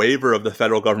 right, is a waiver of the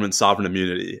federal government's sovereign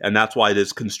immunity, and that's why it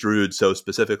is construed so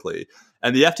specifically.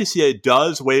 And the FTCA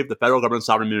does waive the federal government's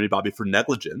sovereign immunity, Bobby, for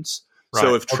negligence. Right.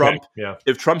 So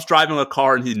if Trump's driving a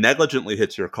car and he negligently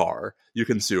hits your car, you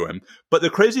can sue him. But the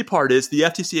crazy part is the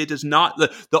FTCA does not.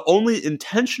 The only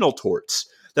intentional torts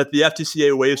that the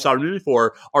FTCA waives sovereign immunity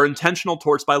for are intentional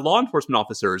torts by law enforcement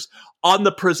officers on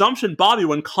the presumption, Bobby,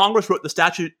 when Congress wrote the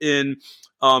statute in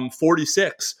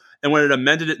 46 and when it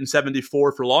amended it in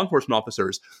 74 for law enforcement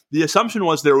officers, the assumption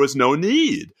was there was no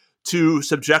need to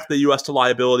subject the U.S. to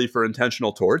liability for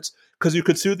intentional torts because you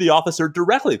could sue the officer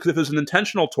directly. Because if it was an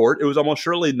intentional tort, it was almost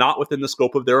surely not within the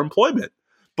scope of their employment.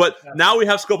 But now we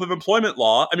have scope of employment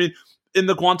law. I mean, in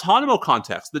the Guantanamo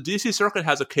context, the D.C. Circuit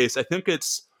has a case. I think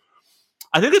it's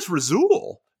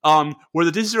Razul, where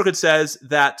the D.C. Circuit says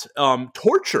that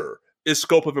torture is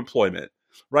scope of employment.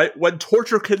 Right, when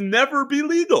torture can never be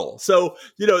legal. So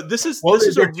this is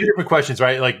two different questions,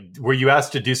 right? Like, were you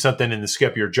asked to do something in the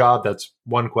scope of your job? That's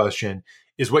one question.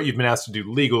 Is what you've been asked to do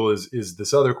legal? Is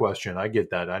this other question? I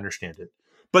get that. I understand it.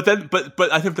 But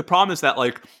I think the problem is that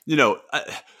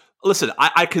Listen,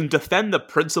 I can defend the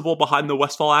principle behind the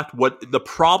Westfall Act. What the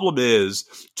problem is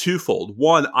twofold.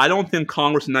 One, I don't think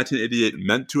Congress in 1988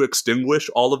 meant to extinguish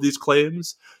all of these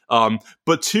claims.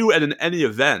 But two, and in any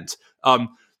event,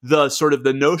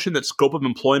 the notion that scope of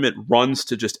employment runs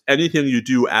to just anything you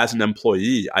do as an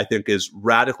employee, I think is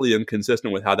radically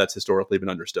inconsistent with how that's historically been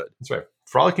understood. That's right.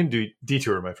 Frolic and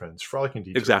detour, my friends. Frolic and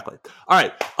detour. Exactly. All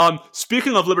right.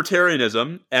 Speaking of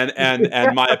libertarianism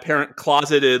and my apparent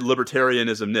closeted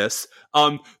libertarianism-ness,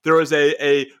 there was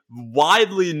a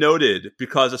widely noted,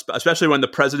 because especially when the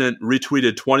president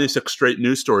retweeted 26 straight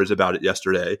news stories about it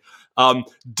yesterday,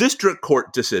 district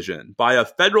court decision by a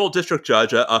federal district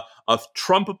judge, a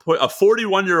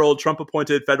 41-year-old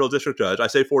Trump-appointed federal district judge. I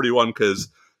say 41 because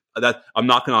I'm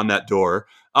knocking on that door.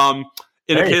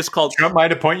 In a case called Trump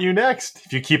might appoint you next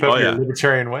if you keep up your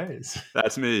libertarian ways.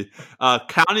 That's me.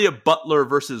 County of Butler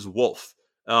versus Wolf.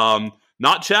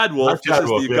 Not Chad Wolf, this is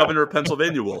the governor of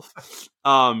Pennsylvania Wolf.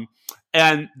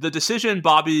 And the decision,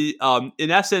 Bobby,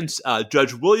 in essence,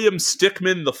 Judge William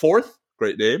Stickman IV,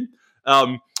 great name,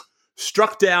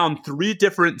 struck down 3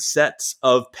 different sets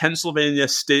of Pennsylvania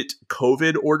state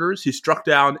COVID orders. He struck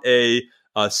down a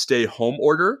stay home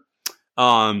order.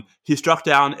 He struck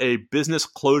down a business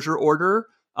closure order.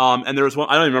 And there was one,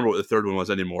 I don't even remember what the third one was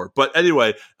anymore. But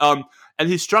anyway, and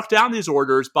he struck down these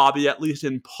orders, Bobby, at least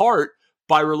in part,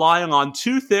 by relying on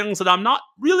 2 things that I'm not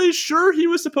really sure he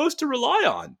was supposed to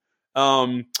rely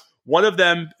on. One of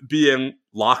them being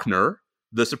Lochner,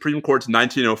 the Supreme Court's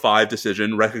 1905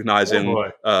 decision recognizing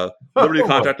liberty of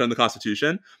contract under the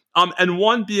Constitution. And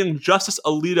one being Justice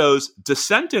Alito's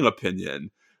dissenting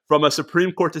opinion from a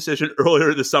Supreme Court decision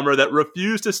earlier this summer that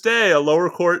refused to stay a lower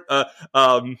court,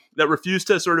 that refused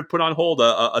to sort of put on hold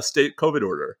a state COVID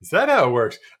order. Is that how it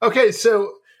works? Okay,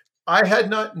 so I had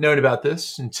not known about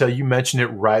this until you mentioned it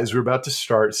right as we're about to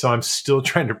start, so I'm still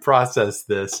trying to process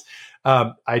this.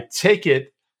 I take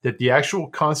it that the actual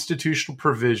constitutional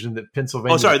provision that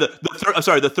Pennsylvania... Oh, sorry.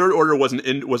 The third order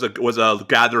was a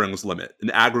gatherings limit,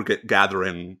 an aggregate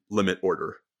gathering limit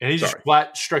order. And he just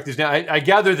flat struck this down. I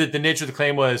gather that the nature of the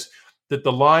claim was that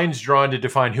the lines drawn to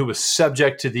define who was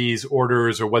subject to these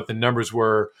orders or what the numbers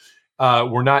were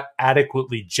not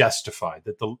adequately justified.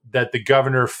 That the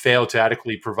governor failed to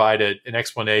adequately provide an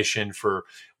explanation for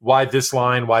why this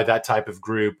line, why that type of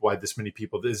group, why this many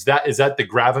people. Is that the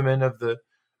gravamen of the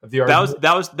argument?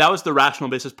 That was the rational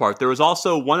basis part. There was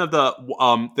also one of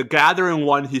the gathering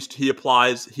one. He subjected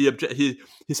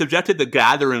the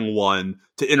gathering one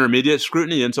to intermediate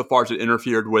scrutiny insofar as it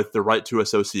interfered with the right to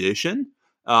association.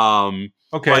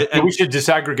 Okay, right? And we should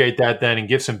disaggregate that then and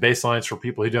give some baselines for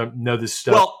people who don't know this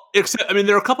stuff. Well,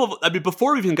 there are a couple of,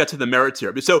 before we even get to the merits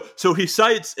here. So he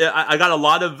cites, I got a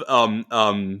lot of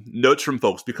notes from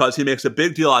folks because he makes a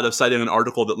big deal out of citing an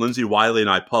article that Lindsay Wiley and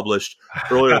I published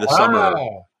earlier this summer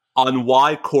on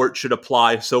why courts should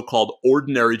apply so-called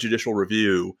ordinary judicial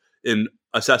review in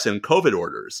assessing COVID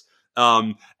orders.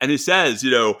 And he says,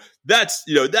 that's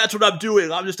what I'm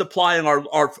doing. I'm just applying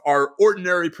our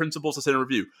ordinary principles to standard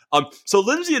review. So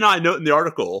Lindsay and I note in the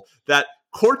article that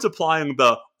courts applying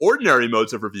the ordinary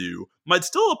modes of review might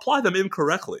still apply them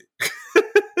incorrectly.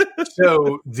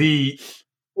 So the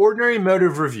ordinary mode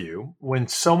of review, when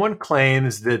someone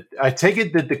claims that, I take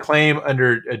it that the claim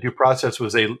under a due process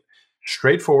was a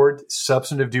straightforward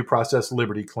substantive due process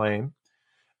liberty claim.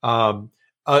 And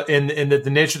that the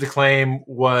nature of the claim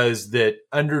was that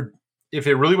if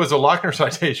it really was a Lochner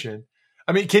citation,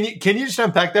 I mean, can you just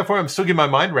unpack that for me? I'm still getting my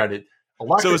mind around it.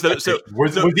 Was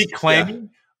he claiming?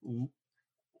 Yeah.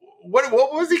 What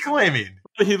was he claiming?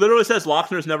 He literally says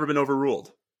Lochner's never been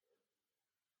overruled,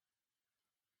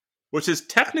 which is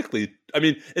technically,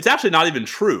 it's actually not even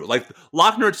true. Like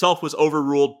Lochner itself was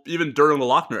overruled even during the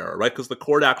Lochner era, right? Because the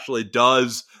court actually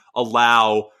does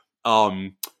allow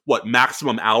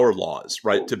maximum hour laws,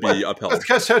 right, to be upheld. That's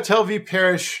because Hotel v.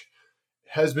 Parrish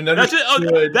has been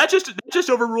understood. That just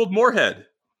overruled Moorhead.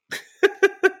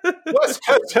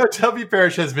 Hotel v.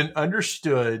 Parrish has been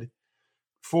understood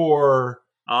for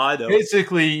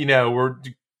basically, we're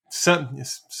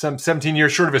some 17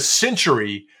 years short of a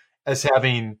century as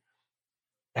having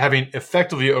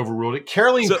effectively overruled it.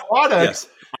 Caroline Claude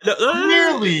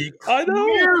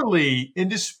clearly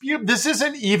indisputable. This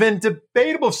isn't even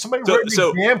debatable. If somebody wrote an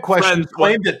exam question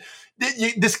claimed that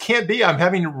this can't be. I'm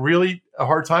having really a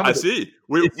hard time with it. I see.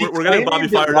 We're getting Bobby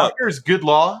fired up. Lochner's good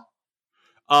law.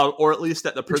 Or at least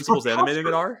that the principles animating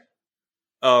it are.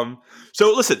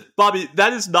 So listen, Bobby,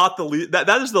 that is not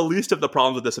that is the least of the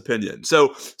problems with this opinion.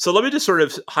 So let me just sort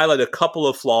of highlight a couple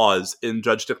of flaws in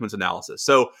Judge Stickman's analysis.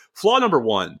 So flaw number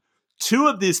 1, 2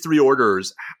 of these 3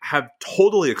 orders have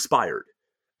totally expired.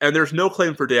 and there's no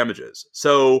claim for damages.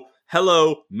 So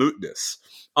hello, mootness.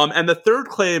 And the third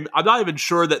claim, I'm not even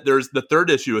sure that the third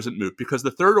issue isn't moot, because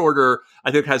the third order,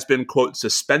 I think, has been, quote,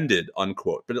 suspended,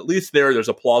 unquote. But at least there's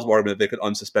a plausible argument that they could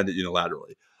unsuspend it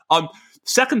unilaterally.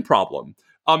 Second problem,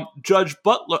 Judge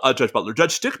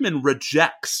Stickman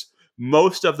rejects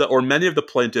most of or many of the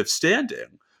plaintiffs'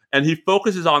 standing, and he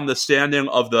focuses on the standing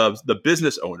of the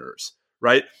business owners,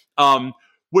 right?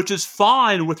 Which is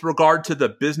fine with regard to the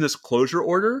business closure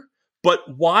order. But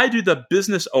why do the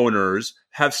business owners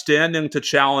have standing to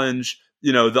challenge,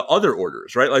 the other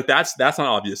orders, right? Like that's not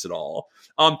obvious at all.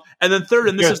 And then third,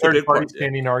 and this is the big part,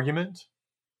 standing argument.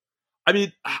 I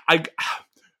mean,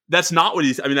 that's not what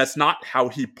that's not how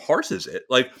he parses it.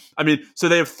 So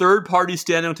they have third party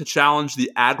standing to challenge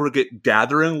the aggregate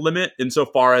gathering limit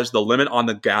insofar as the limit on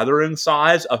the gathering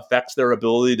size affects their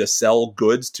ability to sell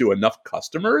goods to enough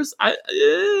customers.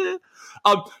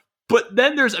 But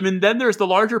then there's the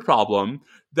larger problem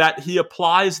that he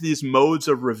applies these modes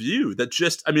of review that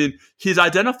he's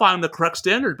identifying the correct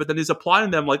standard, but then he's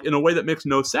applying them in a way that makes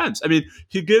no sense.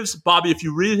 He gives, Bobby, if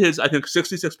you read his,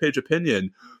 66-page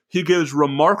opinion, he gives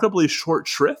remarkably short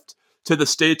shrift to the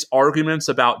state's arguments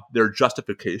about their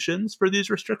justifications for these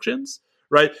restrictions,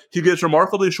 right? He gives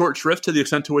remarkably short shrift to the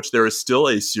extent to which there is still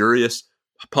a serious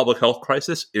public health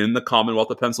crisis in the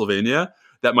Commonwealth of Pennsylvania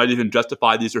that might even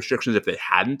justify these restrictions if they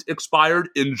hadn't expired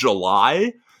in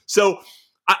July. So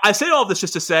I say all of this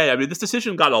just to say, this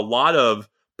decision got a lot of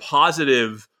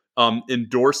positive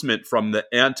endorsement from the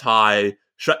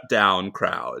anti-shutdown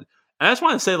crowd. And I just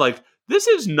want to say, this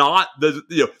is not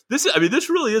this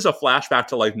really is a flashback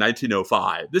to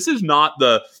 1905. This is not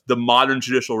the modern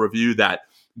judicial review that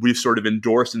we've sort of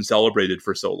endorsed and celebrated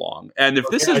for so long. And if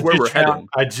this is where we're heading,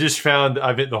 I just found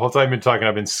the whole time I've been talking,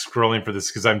 I've been scrolling for this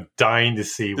because I'm dying to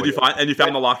see. You found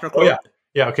the Lochner quote?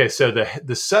 Yeah. Okay. So the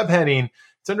subheading,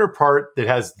 it's under a part that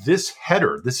has this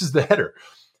header. This is the header.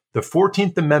 The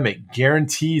 14th Amendment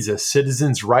guarantees a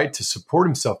citizen's right to support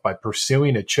himself by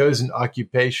pursuing a chosen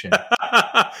occupation.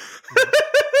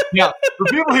 Now, for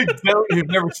people who've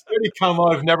never studied common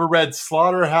law, who've never read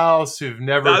Slaughterhouse, who've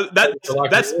never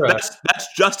that's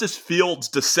Justice Field's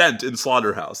dissent in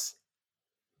Slaughterhouse.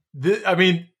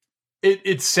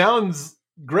 It sounds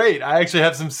great. I actually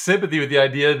have some sympathy with the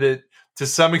idea that, to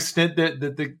some extent, that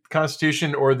the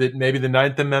Constitution or that maybe the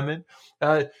Ninth Amendment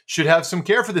should have some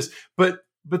care for this. But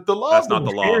the law that's not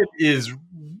the law. Is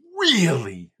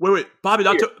really wait, Bobby,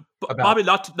 not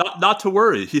to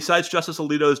worry. He cites Justice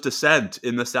Alito's dissent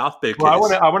in the South Bay case. Well,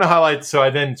 I want to highlight. So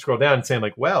I then scroll down and saying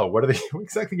what are they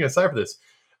exactly going to cite for this?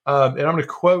 And I'm going to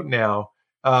quote now.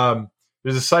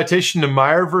 There's a citation to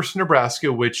Meyer versus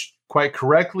Nebraska, which quite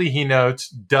correctly he notes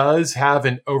does have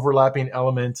an overlapping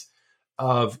element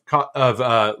of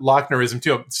Lochnerism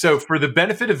too. So for the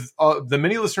benefit of the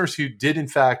many listeners who did in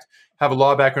fact have a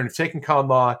law background, have taken common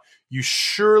law, you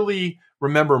surely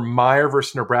remember Meyer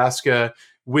versus Nebraska,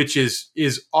 which is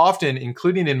often,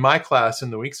 including in my class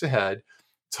in the weeks ahead,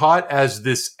 taught as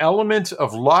this element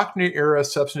of Lochner-era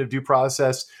substantive due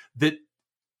process that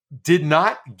did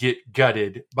not get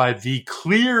gutted by the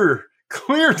clear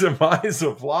demise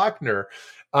of Lochner.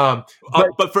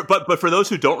 But for those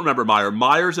who don't remember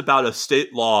Meyer's about a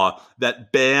state law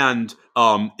that banned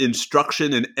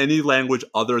instruction in any language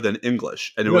other than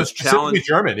English, and it was challenged.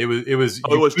 German. It was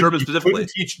German specifically. You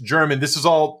couldn't teach German. This is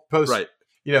all post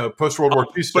World War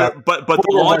II stuff. But the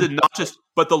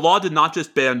law did not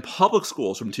just ban public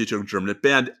schools from teaching German. It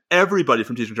banned everybody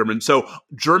from teaching German. So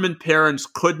German parents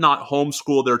could not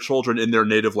homeschool their children in their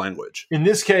native language. In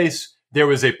this case, there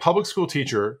was a public school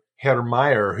teacher, Herr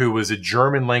Meyer, who was a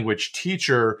German language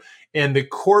teacher, and the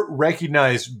court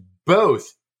recognized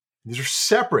both. These are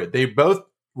separate. They both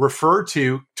refer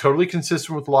to, totally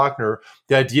consistent with Lochner,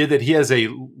 the idea that he has a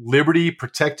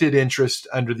liberty-protected interest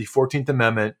under the 14th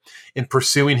Amendment in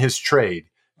pursuing his trade,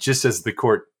 just as the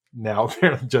court now,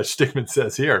 Judge Stickman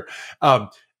says here.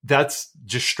 That's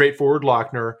just straightforward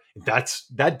Lochner.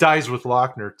 That dies with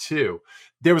Lochner, too.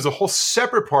 There was a whole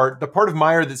separate part, the part of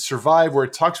Meyer that survived, where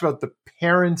it talks about the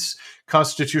parents'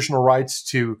 constitutional rights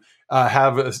to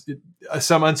have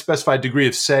some unspecified degree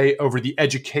of say over the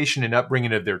education and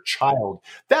upbringing of their child.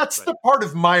 That's the part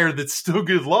of Meyer that's still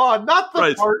good law, not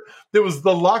the part that was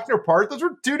the Lochner part. Those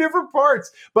were two different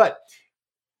parts. But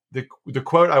the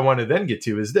quote I want to then get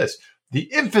to is this.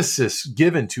 The emphasis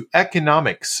given to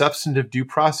economic substantive due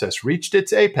process reached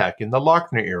its apex in the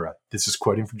Lochner era. This is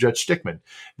quoting from Judge Stickman.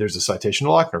 There's a citation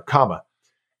to Lochner, comma,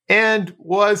 and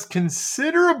was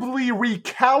considerably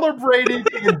recalibrated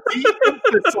and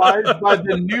de-emphasized by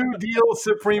the New Deal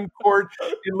Supreme Court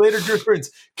in later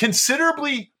jurisprudence.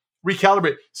 Considerably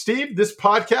Recalibrate. Steve, this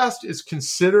podcast is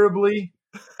considerably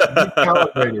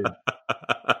recalibrated.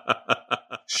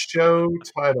 Show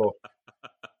title.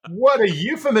 What a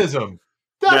euphemism.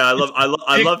 Man,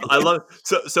 I love.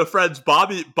 So friends,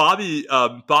 Bobby,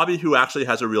 who actually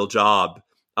has a real job,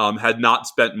 had not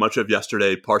spent much of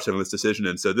yesterday parsing this decision,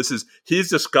 and so he's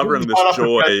discovering this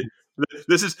joy.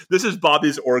 This is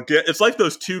Bobby's It's like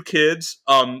those two kids,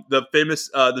 the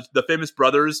famous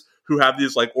brothers who have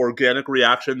these like organic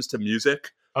reactions to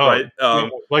music, right?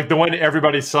 Like the one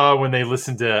everybody saw when they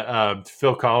listened to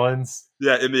Phil Collins.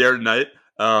 Yeah, In the Air Tonight.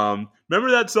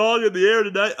 Remember that song, In the Air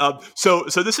Tonight? So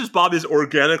this is Bobby's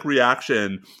organic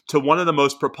reaction to one of the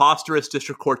most preposterous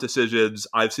district court decisions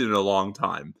I've seen in a long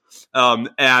time.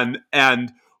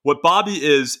 And what Bobby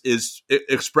is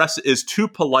too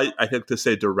polite, I think, to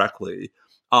say directly,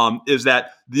 is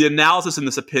that the analysis in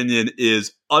this opinion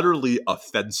is utterly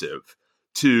offensive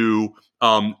to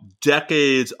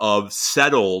decades of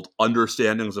settled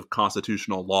understandings of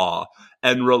constitutional law,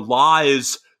 and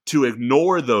relies to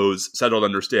ignore those settled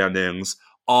understandings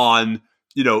on,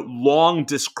 long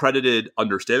discredited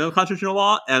understanding of constitutional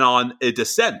law and on a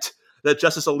dissent that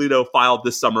Justice Alito filed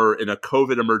this summer in a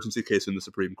COVID emergency case in the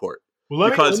Supreme Court. Well,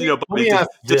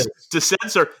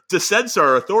 dissents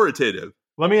are authoritative.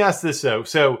 Let me ask this, though.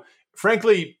 So,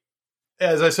 frankly,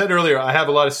 as I said earlier, I have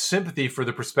a lot of sympathy for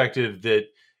the perspective that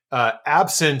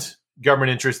absent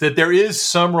government interest, that there is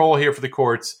some role here for the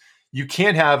courts. You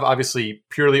can't have, obviously,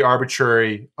 purely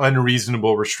arbitrary,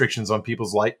 unreasonable restrictions on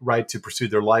people's right to pursue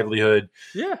their livelihood.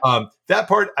 Yeah. That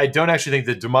part, I don't actually think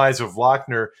the demise of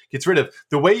Lochner gets rid of.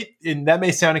 The way, and that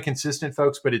may sound inconsistent,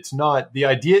 folks, but it's not. The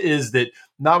idea is that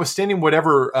notwithstanding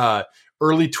whatever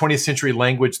early 20th century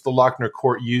language the Lochner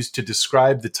court used to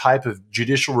describe the type of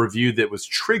judicial review that was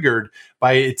triggered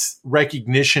by its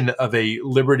recognition of a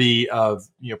liberty of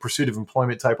pursuit of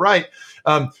employment type right.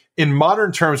 In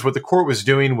modern terms, what the court was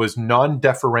doing was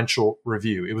non-deferential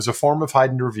review. It was a form of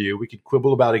heightened review. We could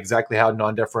quibble about exactly how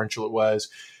non-deferential it was,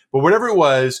 but whatever it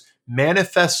was,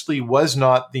 manifestly was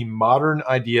not the modern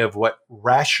idea of what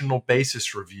rational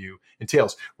basis review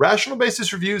entails. Rational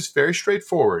basis review is very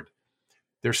straightforward.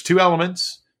 There's two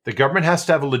elements. The government has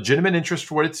to have a legitimate interest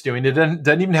for what it's doing. It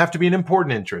doesn't even have to be an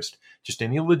important interest, just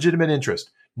any legitimate interest.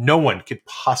 No one could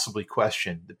possibly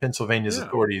question that Pennsylvania's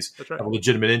authorities have a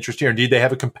legitimate interest here. Indeed, they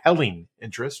have a compelling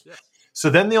interest. Yeah. So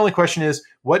then the only question is,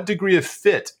 what degree of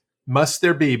fit must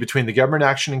there be between the government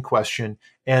action in question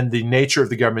and the nature of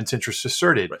the government's interest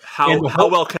asserted? Right. How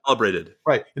well calibrated?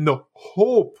 Right. And the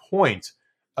whole point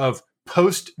of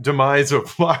post-demise of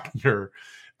Lochner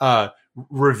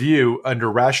review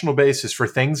under rational basis for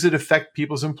things that affect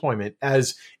people's employment,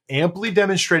 as amply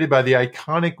demonstrated by the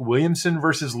iconic Williamson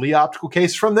versus Lee optical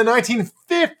case from the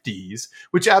 1950s,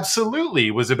 which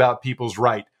absolutely was about people's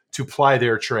right to ply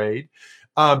their trade,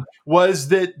 was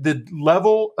that the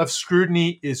level of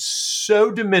scrutiny is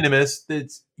so de minimis that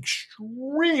it's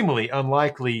extremely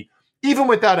unlikely, even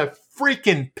without a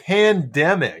freaking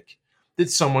pandemic,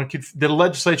 that a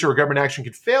legislature or government action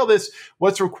could fail this.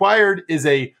 What's required is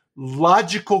a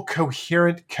logical,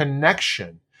 coherent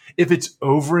connection. If it's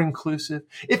over-inclusive,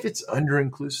 if it's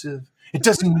under-inclusive, it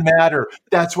doesn't matter.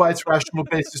 That's why it's rational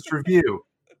basis review.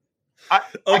 I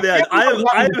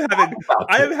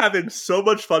am having so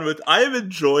much fun with. I am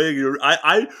enjoying your.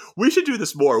 We should do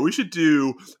this more. We should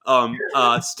do.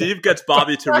 Steve gets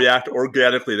Bobby to react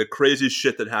organically to crazy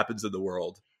shit that happens in the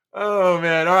world. Oh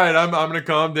man! All right, I'm going to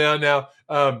calm down now.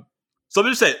 So I'm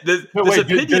just saying,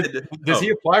 does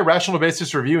he apply rational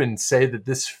basis review and say that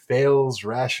this fails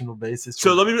rational basis?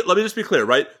 So let me just be clear,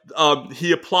 right?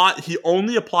 He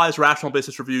only applies rational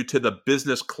basis review to the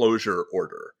business closure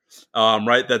order,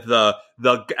 right? That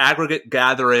the aggregate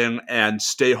gathering and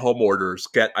stay home orders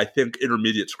get, I think,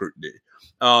 intermediate scrutiny.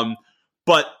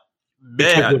 But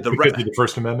man, because of the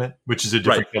First Amendment, which is a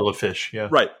different kettle of fish, yeah,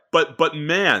 right. But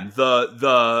man,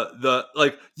 the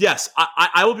like, yes,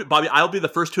 I will be, Bobby. I'll be the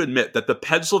first to admit that the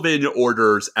Pennsylvania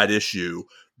orders at issue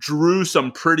drew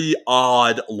some pretty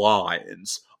odd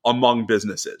lines among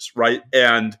businesses, right?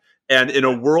 And in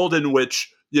a world in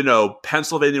which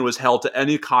Pennsylvania was held to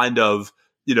any kind of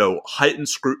heightened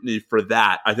scrutiny for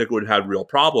that, I think it would have had real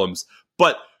problems.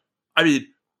 But I mean,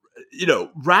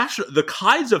 the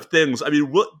kinds of things. I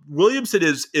mean, Williamson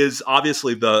is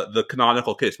obviously the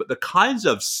canonical case, but the kinds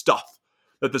of stuff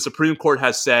that the Supreme Court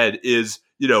has said is,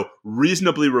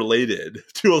 reasonably related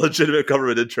to a legitimate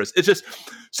government interest. It's just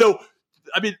so.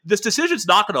 I mean, this decision's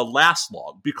not going to last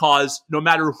long because no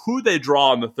matter who they draw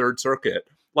on the Third Circuit,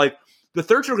 like the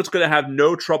Third Circuit's going to have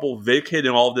no trouble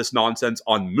vacating all of this nonsense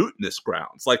on mootness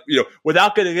grounds. Like,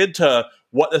 without getting into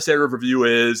what the standard of review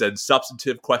is and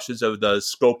substantive questions of the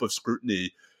scope of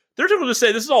scrutiny, they're just going to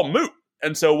say this is all moot.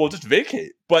 And so we'll just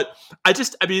vacate. But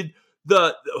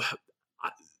the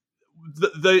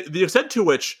extent to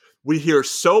which we hear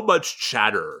so much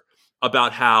chatter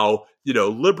about how,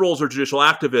 liberals are judicial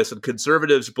activists and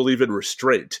conservatives believe in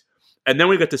restraint, and then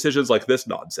we get decisions like this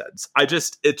nonsense.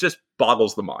 It just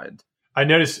boggles the mind. I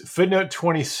noticed footnote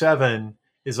 27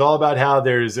 is all about how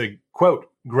there's a, quote,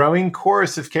 growing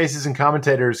chorus of cases and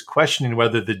commentators questioning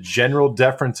whether the general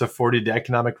deference afforded to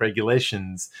economic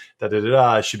regulations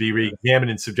should be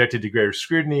re-examined and subjected to greater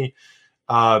scrutiny.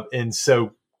 And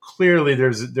so clearly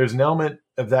there's an element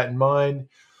of that in mind.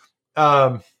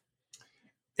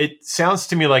 It sounds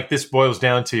to me like this boils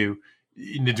down to,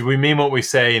 do we mean what we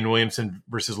say in Williamson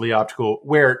versus Lee Optical,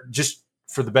 where, just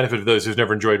for the benefit of those who've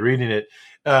never enjoyed reading it,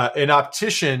 an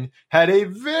optician had a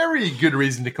very good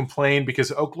reason to complain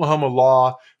because Oklahoma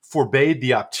law forbade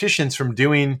the opticians from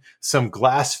doing some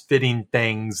glass fitting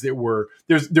things that were,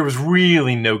 there was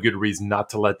really no good reason not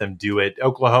to let them do it.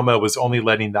 Oklahoma was only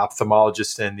letting the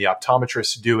ophthalmologists and the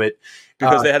optometrists do it.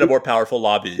 Because they had a more powerful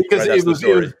lobby. Because it was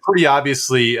pretty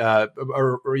obviously,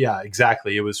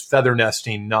 exactly. It was feather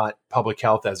nesting, not public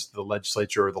health, as the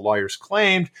legislature or the lawyers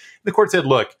claimed. The court said,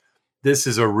 look, this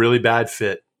is a really bad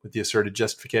fit with the asserted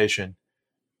justification.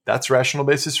 That's rational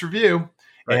basis review.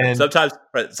 Right. And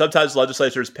sometimes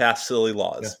legislatures pass silly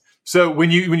laws. Yeah. So when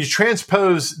you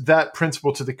transpose that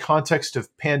principle to the context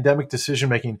of pandemic decision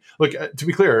making, look, to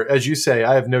be clear, as you say,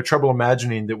 I have no trouble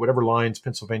imagining that whatever lines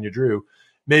Pennsylvania drew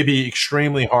may be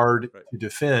extremely hard to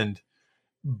defend.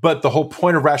 But the whole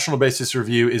point of rational basis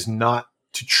review is not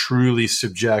to truly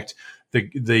subject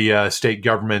the state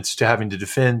governments to having to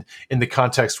defend in the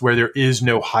context where there is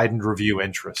no heightened review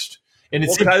interest. And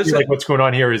it seems like what's going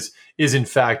on here is in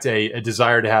fact a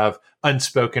desire to have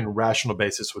unspoken rational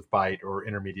basis with bite or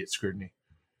intermediate scrutiny.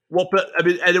 Well, but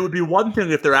and it would be one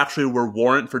thing if there actually were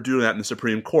warrant for doing that in the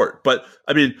Supreme Court. But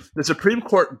the Supreme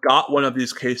Court got one of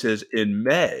these cases in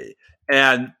May,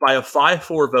 and by a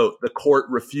 5-4 vote, the court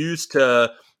refused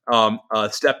to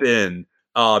step in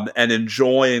and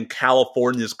enjoin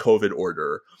California's COVID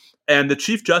order. And the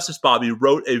Chief Justice, Bobby,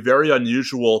 wrote a very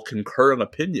unusual concurring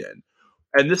opinion.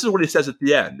 And this is what he says at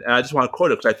the end. And I just want to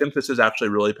quote it because I think this is actually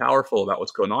really powerful about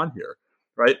what's going on here,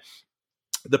 right?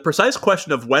 The precise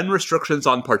question of when restrictions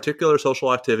on particular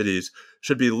social activities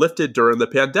should be lifted during the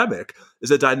pandemic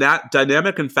is a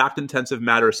dynamic and fact-intensive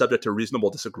matter subject to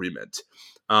reasonable disagreement.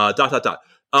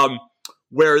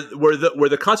 Where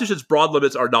the Constitution's broad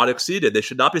limits are not exceeded, they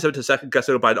should not be subject to second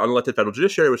guessing by an unelected federal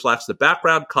judiciary, which lacks the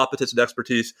background, competence, and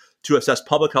expertise to assess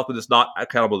public health and is not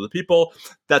accountable to the people.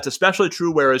 That's especially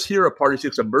true, whereas here a party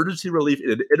seeks emergency relief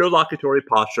in an interlocutory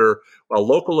posture while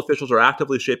local officials are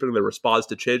actively shaping their response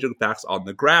to changing facts on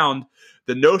the ground.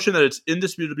 The notion that it's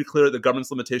indisputably clear that the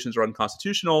government's limitations are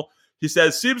unconstitutional, he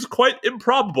says, seems quite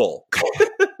improbable.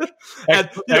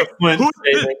 Excellent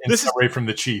summary from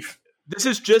the chief. This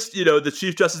is just, the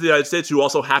Chief Justice of the United States, who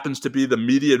also happens to be the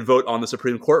median vote on the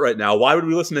Supreme Court right now. Why would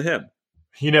we listen to him?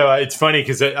 It's funny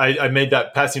because I made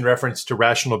that passing reference to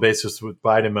rational basis with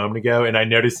Biden a moment ago, and I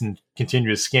noticed in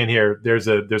continuous scan here, there's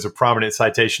a prominent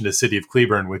citation to the city of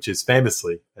Cleburne, which is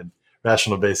famously a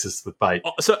rational basis with Biden.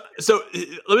 So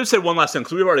let me say one last thing,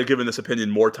 because we've already given this opinion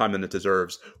more time than it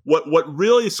deserves. What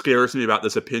really scares me about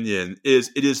this opinion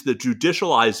is it is the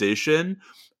judicialization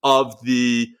of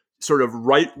the sort of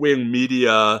right-wing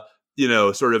media,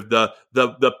 sort of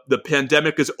the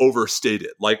pandemic is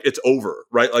overstated, like it's over,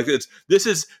 right? Like this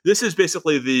is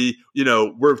basically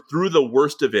we're through the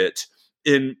worst of it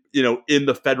in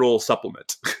the federal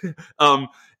supplement.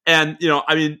 And you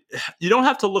don't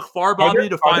have to look far, Bobby,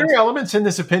 to find. Are there elements in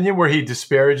this opinion where he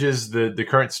disparages the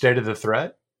current state of the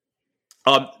threat?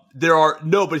 There are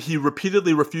no, but he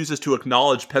repeatedly refuses to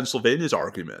acknowledge Pennsylvania's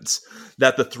arguments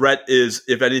that the threat is,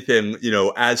 if anything,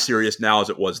 as serious now as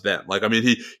it was then.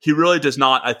 He really does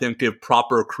not, I think, give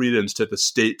proper credence to the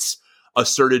state's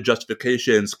asserted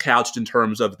justifications couched in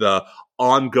terms of the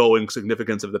ongoing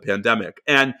significance of the pandemic.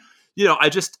 And,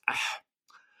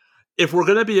 if we're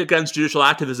going to be against judicial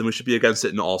activism, we should be against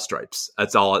it in all stripes.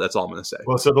 That's all I'm going to say.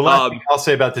 Well, so the last thing I'll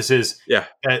say about this is,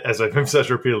 as I've emphasized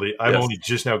repeatedly, I'm only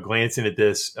just now glancing at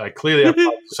this. Clearly, I've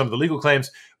some of the legal claims,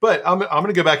 but I'm going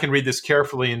to go back and read this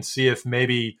carefully and see if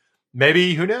maybe,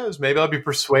 who knows, maybe I'll be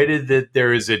persuaded that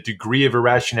there is a degree of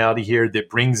irrationality here that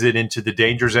brings it into the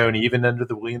danger zone, even under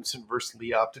the Williamson versus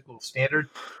Lee optical standard.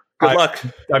 Good luck.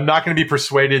 I'm not going to be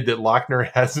persuaded that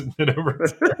Lochner hasn't been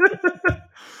overturned.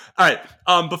 All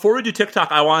right. Before we do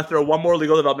TikTok, I want to throw one more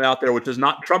legal development out there, which is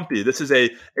not Trumpy. This is a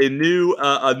new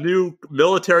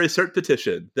military cert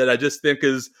petition that I just think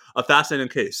is a fascinating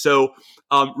case. So,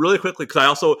 really quickly,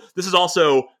 because this is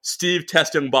also Steve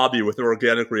testing Bobby with an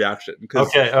organic reaction.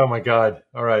 Okay. Oh my God.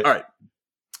 All right.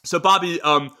 So, Bobby,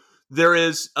 there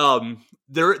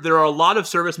are a lot of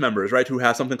service members, right, who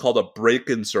have something called a break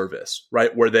in service,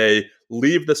 right, where they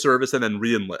leave the service and then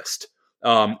re-enlist.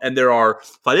 And there are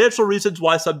financial reasons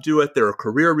why some do it. There are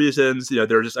career reasons. There are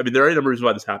a number of reasons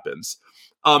why this happens.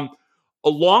 A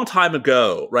long time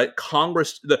ago, right,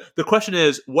 Congress, the question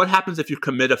is, what happens if you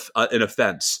commit an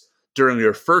offense during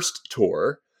your first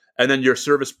tour and then your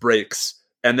service breaks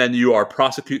and then you are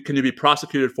can you be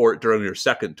prosecuted for it during your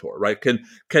second tour, right? Can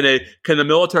the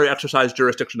military exercise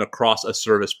jurisdiction across a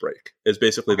service break is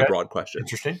basically the broad question.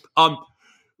 Interesting.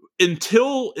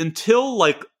 Until the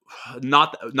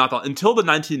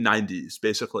 1990s,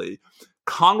 basically,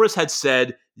 Congress had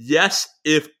said yes,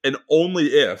 if and only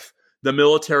if the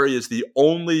military is the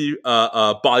only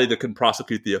body that can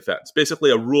prosecute the offense.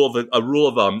 Basically, a rule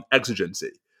of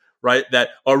exigency, right?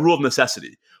 A rule of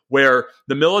necessity, where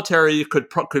the military could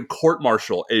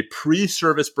court-martial a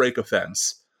pre-service break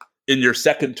offense in your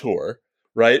second tour,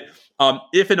 right?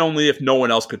 If and only if no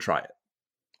one else could try it,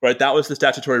 right? That was the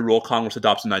statutory rule Congress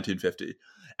adopts in 1950.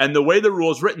 And the way the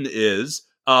rule is written is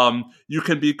you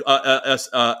can be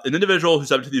an individual who's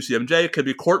subject to the UCMJ can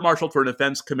be court-martialed for an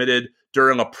offense committed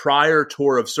during a prior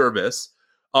tour of service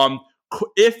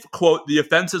if, quote, the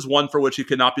offense is one for which he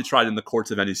cannot be tried in the courts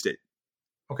of any state.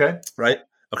 Okay. Right?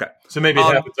 Okay. So maybe it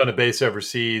happens on a base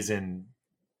overseas and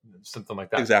something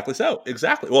like that. Exactly so.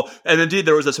 Exactly. Well, and indeed,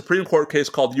 there was a Supreme Court case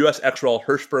called U.S. Ex Rel.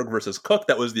 Hirschberg versus Cook.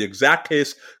 That was the exact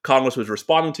case Congress was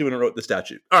responding to when it wrote the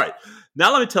statute. All right.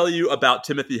 Now let me tell you about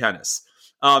Timothy Hennis.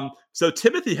 So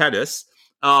Timothy Hennis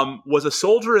was a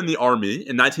soldier in the Army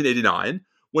in 1989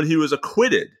 when he was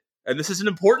acquitted, and this is an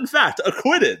important fact,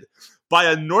 acquitted by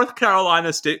a North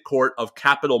Carolina state court of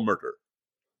capital murder.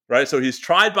 Right? So he's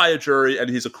tried by a jury and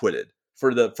he's acquitted for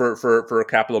a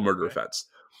capital murder offense.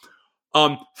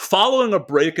 Following a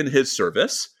break in his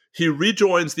service, he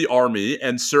rejoins the Army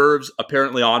and serves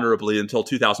apparently honorably until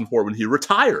 2004 when he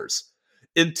retires.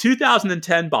 In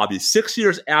 2010, Bobby, 6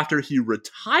 years after he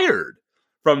retired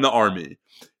from the Army,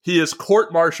 he is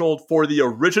court-martialed for the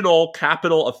original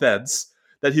capital offense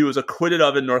that he was acquitted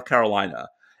of in North Carolina.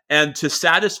 And to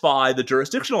satisfy the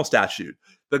jurisdictional statute,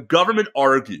 the government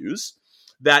argues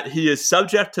that he is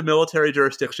subject to military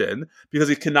jurisdiction because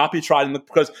he cannot be tried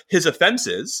because his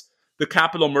offenses, the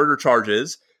capital murder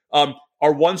charges, are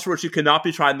ones for which he cannot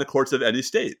be tried in the courts of any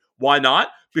state. Why not?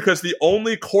 Because the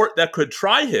only court that could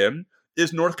try him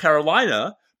is North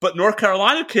Carolina, but North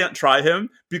Carolina can't try him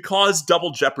because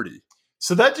double jeopardy.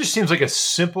 So that just seems like a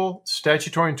simple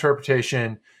statutory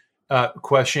interpretation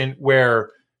question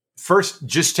where first,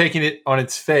 just taking it on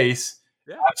its face,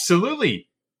 absolutely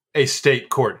a state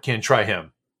court can try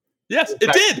him. Yes,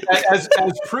 it did. As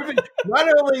proven, not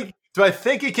only do I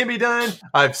think it can be done,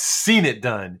 I've seen it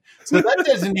done. So that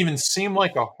doesn't even seem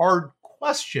like a hard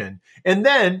question. And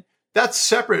then that's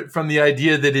separate from the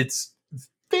idea that it's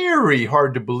very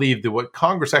hard to believe that what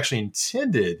Congress actually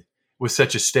intended with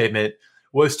such a statement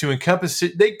was to encompass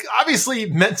it. They obviously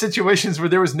meant situations where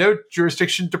there was no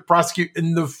jurisdiction to prosecute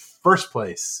in the first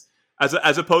place.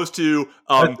 As opposed to, you've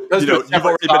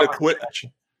already been acquitted.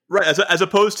 Right, as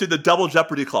opposed to the double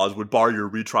jeopardy clause would bar your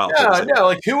retrial. No,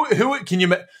 like who can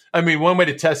you? I mean, one way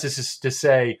to test this is to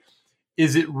say,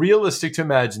 is it realistic to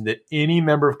imagine that any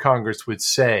member of Congress would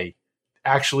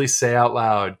actually say out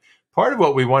loud, part of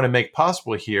what we want to make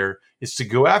possible here is to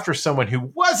go after someone who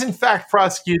was in fact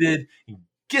prosecuted and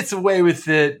gets away with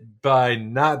it by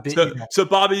not being. So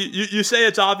Bobby, you say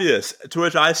it's obvious, to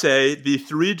which I say the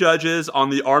 3 judges on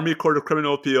the Army Court of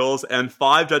Criminal Appeals and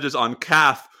 5 judges on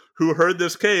CAF who heard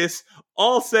this case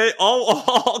all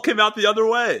came out the other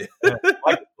way.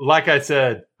 like I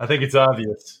said, I think it's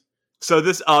obvious. So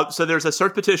there's a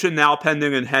cert petition now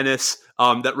pending in Hennis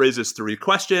that raises 3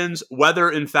 questions: whether,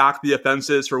 in fact, the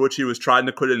offenses for which he was tried and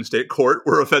acquitted in state court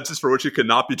were offenses for which he could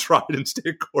not be tried in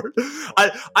state court.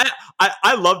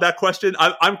 I love that question.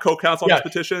 I'm co-counsel on this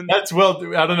petition. I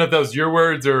don't know if that was your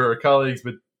words or our colleagues,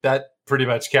 but that pretty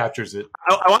much captures it.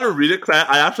 I want to read it because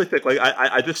I actually think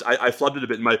I flubbed it a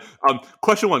bit in my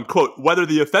question 1, quote, whether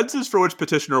the offenses for which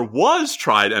petitioner was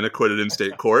tried and acquitted in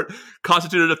state court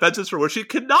constituted offenses for which he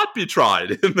cannot be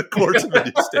tried in the courts of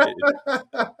any state.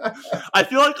 I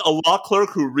feel like a law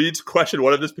clerk who reads question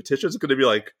 1 of this petition is going to be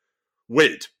like,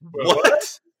 wait,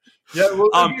 what? Yeah, well,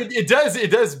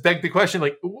 it does beg the question,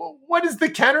 like, what is the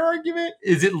counter argument?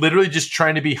 Is it literally just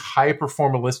trying to be hyper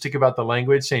formalistic about the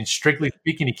language, saying strictly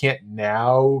speaking, it can't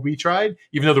now be tried,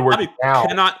 even though the word now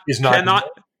is not.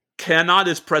 Cannot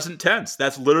is present tense.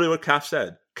 That's literally what CAF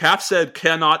said. CAF said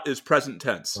cannot is present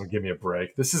tense. Oh, give me a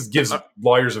break. This gives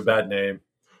lawyers a bad name.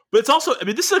 But it's also, I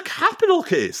mean, this is a capital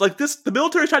case. Like this, the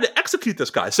military tried to execute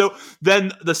this guy. So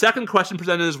then the second question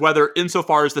presented is whether,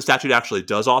 insofar as the statute actually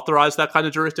does authorize that kind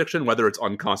of jurisdiction, whether it's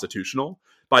unconstitutional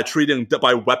by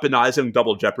weaponizing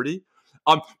double jeopardy.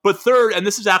 But third, and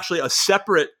this is actually a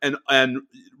separate and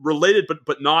related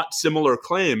but not similar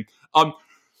claim.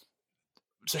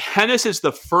 So Hennis is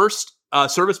the first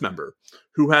service member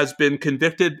who has been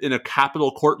convicted in a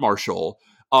capital court-martial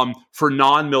for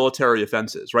non-military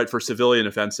offenses, right, for civilian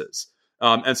offenses.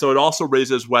 And so it also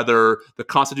raises whether the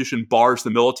Constitution bars the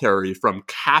military from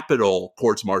capital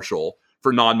courts-martial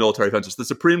for non-military offenses. The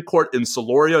Supreme Court in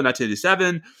Solorio in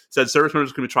 1987 said service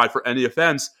members can be tried for any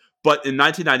offense. But in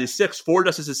 1996, 4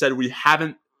 justices said we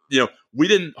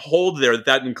didn't hold there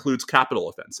that includes capital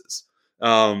offenses.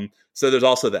 So there's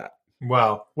also that.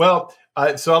 Wow. Well,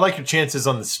 so I like your chances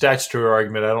on the statutory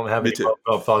argument. I don't have any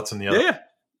thoughts on the other. Yeah.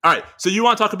 All right. So you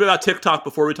want to talk a bit about TikTok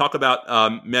before we talk about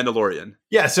Mandalorian?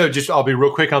 Yeah. So I'll be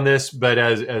real quick on this, but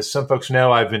as some folks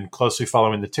know, I've been closely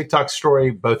following the TikTok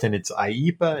story, both in its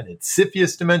IEPA and its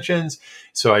CFIUS dimensions.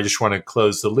 So I just want to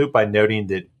close the loop by noting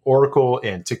that Oracle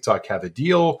and TikTok have a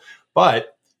deal,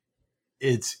 but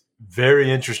it's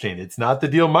very interesting. It's not the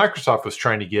deal Microsoft was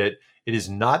trying to get. It is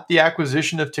not the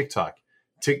acquisition of TikTok.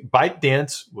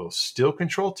 ByteDance will still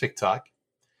control TikTok.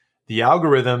 The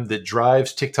algorithm that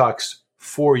drives TikTok's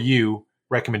For You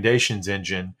recommendations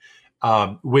engine,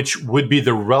 which would be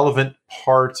the relevant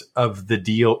part of the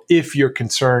deal if your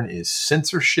concern is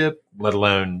censorship, let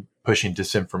alone pushing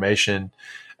disinformation.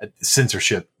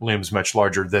 Censorship looms much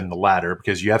larger than the latter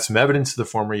because you have some evidence of the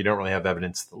former, you don't really have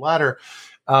evidence of the latter.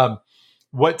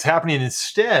 What's happening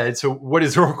instead, so what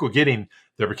is Oracle getting?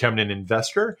 They're becoming an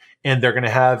investor, and they're going to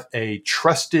have a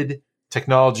trusted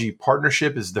technology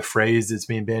partnership is the phrase that's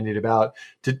being bandied about,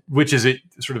 which is a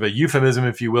sort of a euphemism,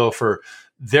 if you will, for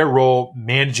their role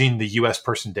managing the U.S.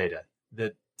 person data.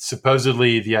 That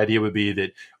supposedly the idea would be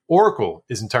that Oracle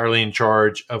is entirely in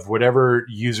charge of whatever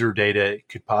user data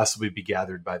could possibly be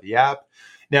gathered by the app.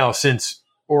 Now, since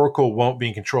Oracle won't be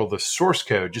in control of the source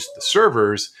code, just the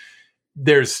servers,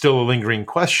 there's still a lingering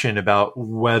question about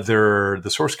whether the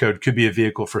source code could be a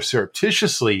vehicle for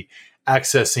surreptitiously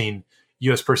accessing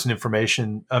U.S. person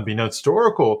information unbeknownst to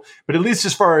Oracle. But at least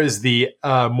as far as the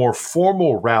more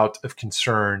formal route of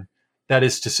concern, that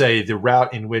is to say, the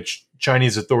route in which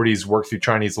Chinese authorities work through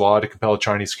Chinese law to compel a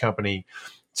Chinese company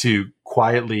to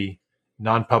quietly,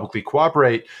 non-publicly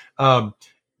cooperate,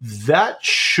 that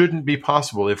shouldn't be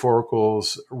possible if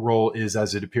Oracle's role is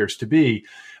as it appears to be.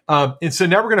 And so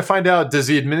now we're going to find out, does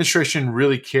the administration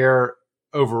really care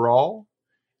overall?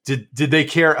 Did they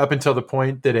care up until the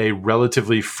point that a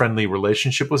relatively friendly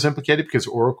relationship was implicated? Because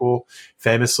Oracle,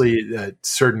 famously,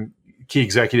 certain key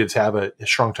executives have a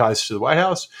strong ties to the White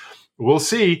House. We'll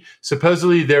see.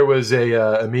 Supposedly, there was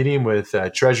a meeting with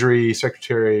Treasury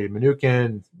Secretary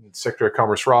Mnuchin, Secretary of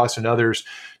Commerce Ross, and others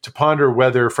to ponder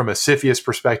whether, from a CFIUS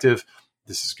perspective,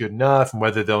 this is good enough and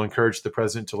whether they'll encourage the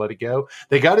president to let it go.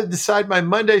 They got to decide by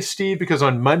Monday, Steve, because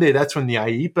on Monday, that's when the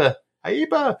IEPA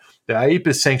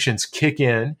sanctions kick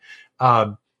in.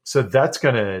 So that's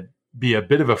going to be a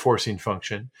bit of a forcing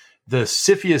function. The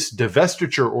CFIUS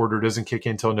divestiture order doesn't kick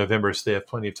in until November, so they have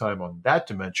plenty of time on that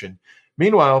dimension.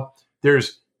 Meanwhile,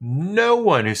 there's no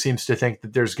one who seems to think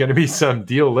that there's going to be some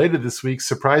deal later this week,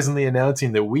 surprisingly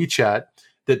announcing that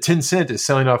Tencent is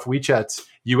selling off WeChat's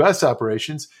U.S.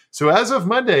 operations. So as of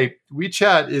Monday,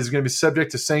 WeChat is going to be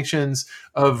subject to sanctions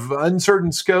of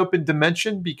uncertain scope and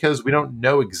dimension because we don't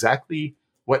know exactly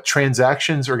what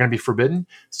transactions are going to be forbidden.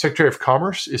 Secretary of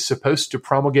Commerce is supposed to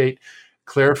promulgate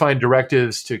clarifying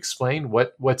directives to explain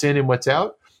what's in and what's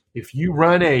out. If you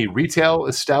run a retail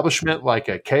establishment like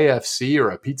a KFC or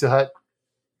a Pizza Hut,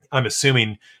 I'm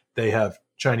assuming they have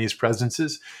Chinese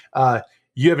presences,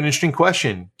 you have an interesting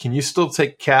question. Can you still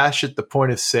take cash at the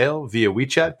point of sale via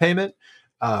WeChat payment?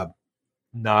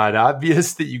 Not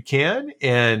obvious that you can,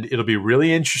 and it'll be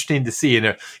really interesting to see. And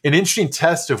an interesting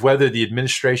test of whether the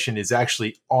administration is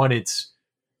actually on its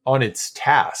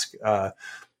task.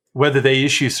 Whether they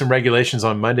issue some regulations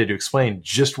on Monday to explain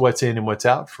just what's in and what's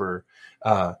out for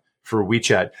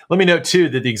WeChat. Let me note, too,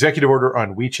 that the executive order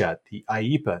on WeChat, the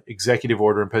IEPA executive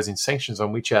order imposing sanctions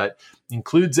on WeChat,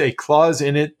 includes a clause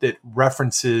in it that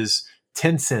references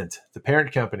Tencent, the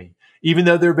parent company, even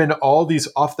though there have been all these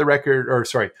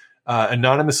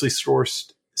anonymously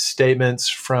sourced statements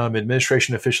from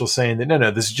administration officials saying that,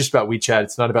 no, this is just about WeChat.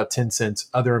 It's not about Tencent's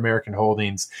other American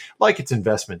holdings, like its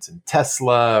investments in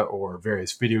Tesla or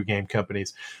various video game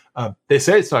companies. They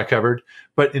say it's not covered,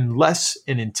 but unless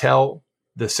and until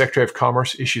the Secretary of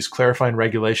Commerce issues clarifying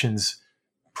regulations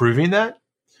proving that,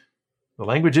 the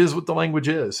language is what the language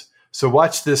is. So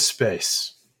watch this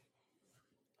space.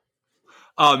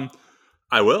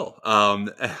 I will.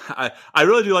 I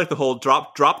really do like the whole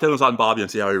drop things on Bobby and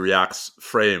see how he reacts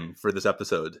frame for this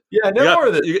episode. Yeah, no more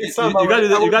of this. You got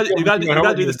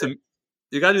to do this to.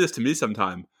 You got to do this to me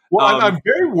sometime. Well, I'm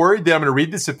very worried that I'm going to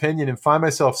read this opinion and find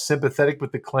myself sympathetic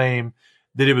with the claim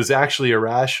that it was actually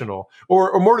irrational,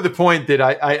 or more to the point that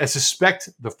I suspect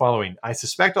the following. I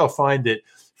suspect I'll find that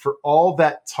for all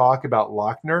that talk about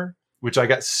Lochner, which I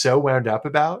got so wound up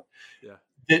about,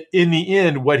 that in the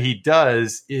end, what he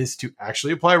does is to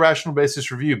actually apply rational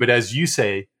basis review, but as you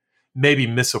say, maybe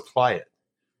misapply it.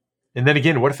 And then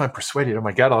again, what if I'm persuaded? Oh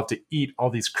my God, I'll have to eat all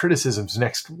these criticisms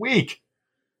next week.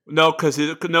 No, because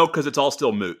it's all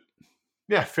still moot.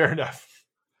 Yeah, fair enough.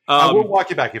 I will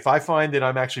walk it back. If I find that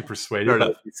I'm actually persuaded by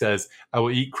what he says, I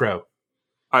will eat crow.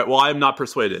 All right. Well, I'm not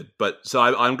persuaded, but so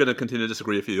I'm going to continue to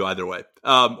disagree with you either way,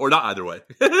 or not either way.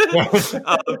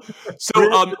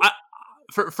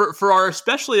 For our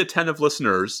especially attentive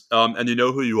listeners, and you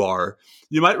know who you are,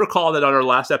 you might recall that on our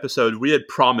last episode we had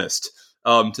promised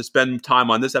to spend time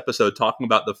on this episode talking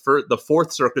about the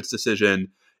Fourth Circuit's decision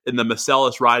in the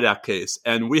Marcellus-Rydak case,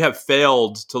 and we have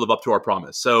failed to live up to our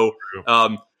promise. So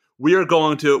we are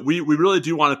going to we really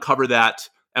do want to cover that,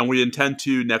 and we intend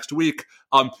to next week.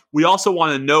 We also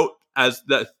want to note as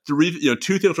that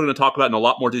two things we're going to talk about in a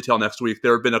lot more detail next week.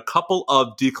 There have been a couple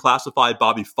of declassified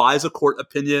Bobby FISA court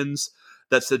opinions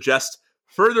that suggest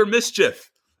further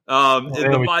mischief in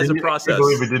the FISA process. I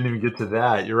believe we didn't even get to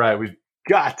that. You're right. We've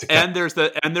got to. And there's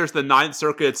the Ninth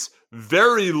Circuit's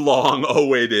very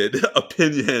long-awaited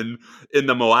opinion in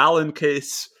the Moalen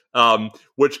case,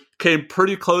 which came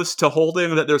pretty close to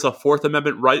holding that there's a Fourth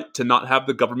Amendment right to not have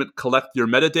the government collect your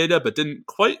metadata, but didn't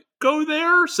quite go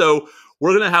there. So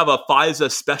we're going to have a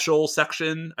FISA special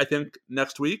section, I think,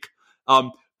 next week.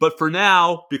 But for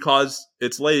now, because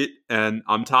it's late and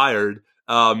I'm tired,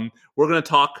 we're going to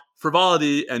talk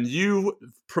frivolity. And you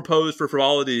proposed for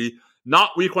frivolity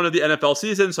not week one of the NFL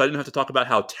season, so I didn't have to talk about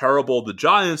how terrible the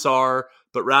Giants are,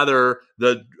 but rather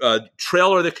the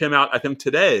trailer that came out, I think,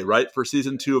 today, right, for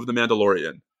season 2 of The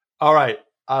Mandalorian. All right.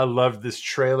 I loved this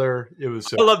trailer. It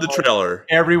was. I love the trailer.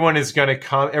 Everyone is going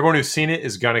to everyone who's seen it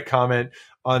is going to comment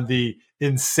on the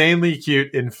insanely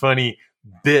cute and funny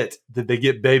bit that they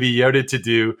get Baby Yoda to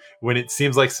do when it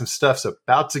seems like some stuff's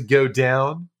about to go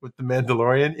down with The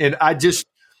Mandalorian. And I just,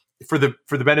 for the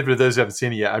benefit of those who haven't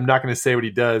seen it yet, I'm not going to say what he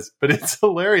does, but it's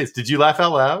hilarious. Did you laugh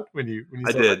out loud when you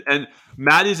I did. And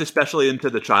Maddie's especially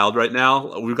into the child right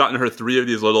now. We've gotten her 3 of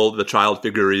these the child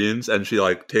figurines, and she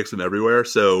takes them everywhere.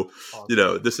 So,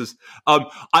 awesome. This is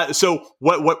so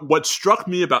what struck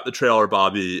me about the trailer,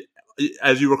 Bobby,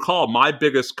 as you recall, my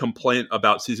biggest complaint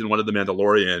about season 1 of The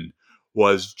Mandalorian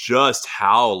was just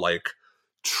how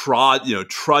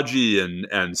trudgy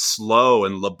and slow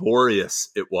and laborious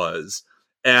it was.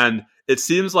 And it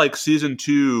seems like season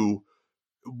 2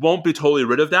 won't be totally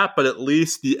rid of that, but at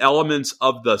least the elements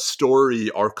of the story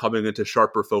are coming into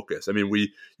sharper focus. I mean,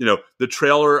 the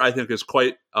trailer, I think, is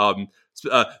quite,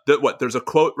 there's a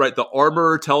quote, right? The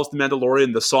armorer tells the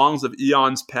Mandalorian the songs of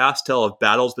eons past tell of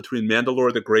battles between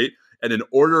Mandalore the Great and an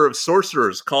order of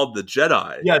sorcerers called the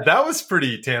Jedi. Yeah, that was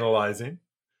pretty tantalizing.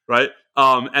 Right?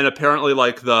 And apparently,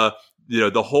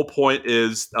 the whole point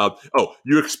is,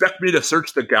 you expect me to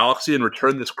search the galaxy and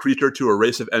return this creature to a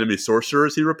race of enemy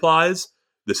sorcerers, he replies.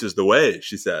 This is the way,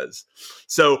 she says.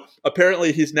 So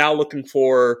apparently he's now looking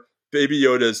for Baby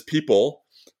Yoda's people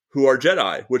who are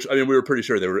Jedi, which, I mean, we were pretty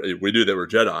sure we knew they were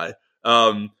Jedi.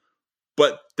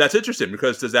 But that's interesting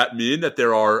because does that mean that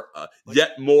there are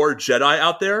yet more Jedi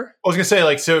out there? I was going to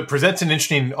say, so it presents an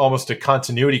interesting, almost a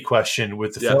continuity question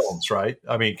with the films, right?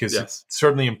 I mean, because it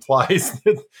certainly implies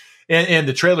that, and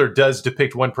the trailer does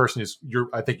depict one person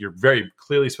I think you're very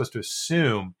clearly supposed to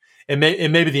assume, and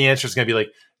maybe the answer is going to be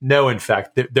no, in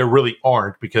fact, there really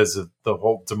aren't because of the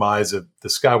whole demise of the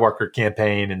Skywalker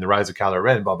campaign and the rise of Kylo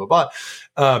Ren, blah, blah,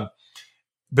 blah.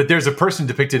 But there's a person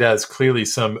depicted as clearly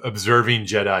some observing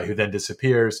Jedi who then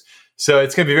disappears. So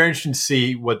it's going to be very interesting to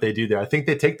see what they do there. I think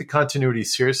they take the continuity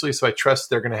seriously, so I trust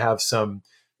they're going to have some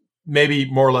maybe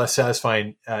more or less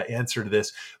satisfying answer to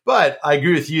this. But I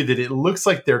agree with you that it looks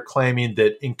like they're claiming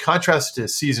that in contrast to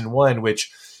season 1, which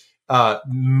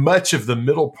much of the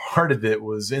middle part of it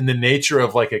was in the nature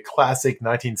of a classic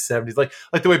 1970s, like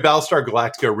the way Battlestar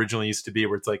Galactica originally used to be,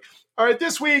 where it's all right,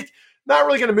 this week, not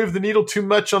really going to move the needle too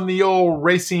much on the old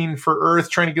racing for Earth,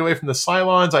 trying to get away from the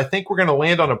Cylons. I think we're going to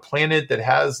land on a planet that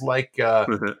has like, I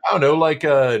don't know, like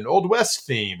an Old West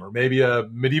theme or maybe a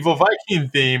medieval Viking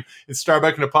theme. And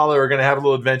Starbuck and Apollo are going to have a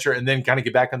little adventure and then kind of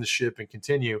get back on the ship and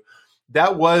continue.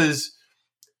 That was,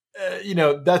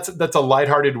 that's a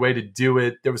lighthearted way to do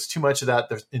it. There was too much of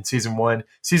that in season 1.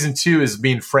 Season 2 is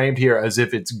being framed here as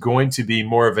if it's going to be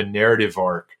more of a narrative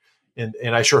arc. And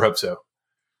I sure hope so.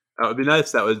 That would be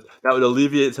nice. That would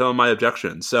alleviate some of my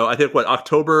objections. So I think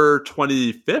October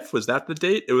 25th, was that the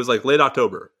date? It was like late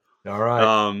October. All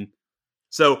right.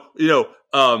 So,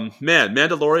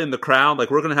 Mandalorian, The Crown,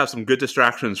 like we're going to have some good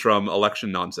distractions from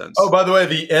election nonsense. Oh, by the way,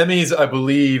 the Emmys, I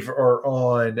believe, are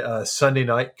on Sunday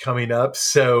night coming up.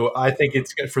 So I think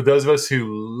it's good for those of us who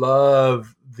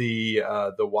love the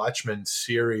Watchmen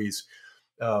series.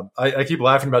 I keep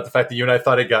laughing about the fact that you and I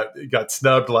thought it got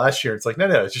snubbed last year. It's like, no,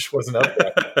 it just wasn't up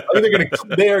there. I think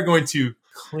they are going to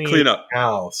clean up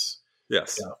house.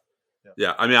 Yes.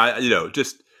 Yeah. I mean, I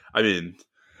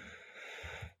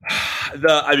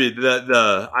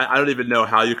don't even know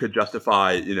how you could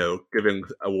justify, giving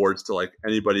awards to like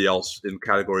anybody else in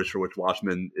categories for which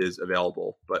Watchmen is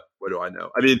available. But what do I know?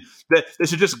 I mean, they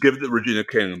should just give Regina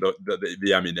King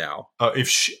the Emmy now.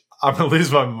 I'm going to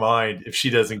lose my mind if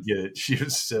she doesn't get it. She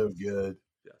was so good.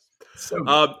 Yes. So good.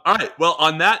 All right. Well,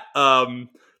 on that,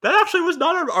 that actually was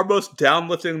not our most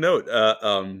downlifting note.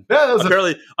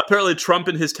 Apparently Trump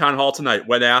in his town hall tonight,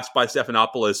 when asked by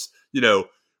Stephanopoulos,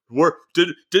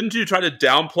 didn't you try to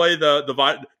downplay the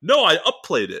virus? No, I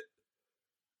upplayed it.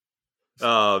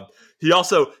 He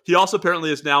also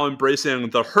apparently is now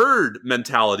embracing the herd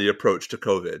mentality approach to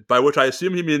COVID, by which I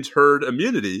assume he means herd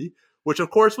immunity, which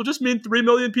of course will just mean 3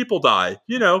 million people die.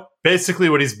 Basically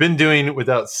what he's been doing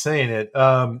without saying it.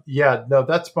 That's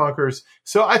bonkers.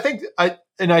 So I think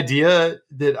an idea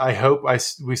that I hope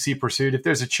we see pursued, if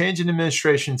there's a change in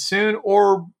administration soon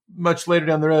or much later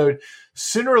down the road,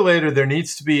 sooner or later there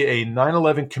needs to be a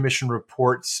 9/11 Commission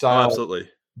report style. Absolutely.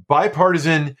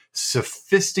 Bipartisan,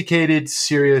 sophisticated,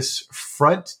 serious,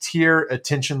 front-tier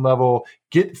attention level.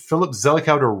 Get Philip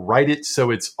Zelikow to write it so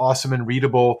it's awesome and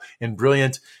readable and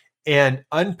brilliant, and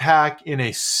unpack in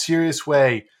a serious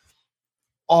way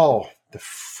all the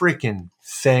freaking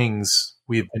things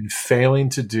we've been failing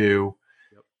to do,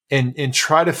 and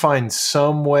try to find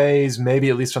some ways, maybe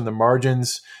at least on the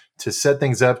margins, to set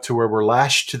things up to where we're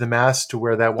lashed to the mast to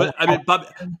where that won't. But I mean, Bob,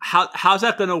 how's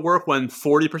that going to work when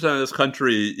 40% of this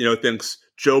country, thinks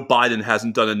Joe Biden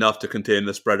hasn't done enough to contain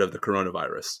the spread of the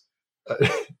coronavirus?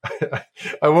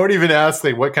 I won't even ask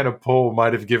what kind of poll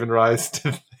might have given rise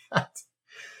to that.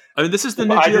 I mean, this is the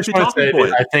new GOP talking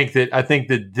point. I think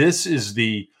that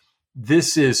this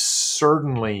is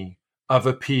certainly of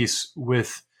a piece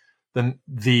with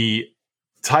the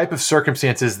type of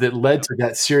circumstances that led to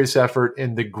that serious effort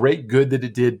and the great good that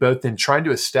it did, both in trying to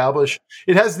establish.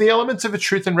 It has the elements of a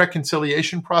truth and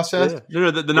reconciliation process. Yeah. No,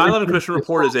 the 9/11 Commission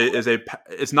report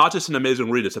it's not just an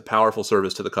amazing read; it's a powerful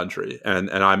service to the country.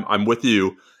 And I'm with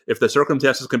you. If the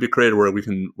circumstances can be created where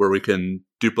we can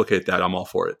duplicate that, I'm all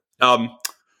for it. All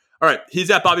right, he's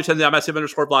at Bobby Chenzi. I'm at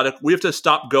 @Steve_Vladeck. We have to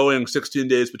stop going 16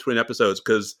 days between episodes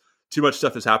because too much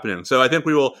stuff is happening. So I think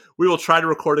we will try to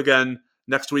record again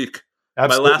next week.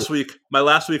 Absolutely. My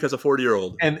last week as a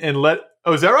 40-year-old. And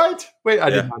is that right? Wait, I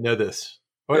did not know this.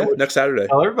 Next Saturday.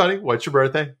 Tell everybody, what's your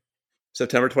birthday?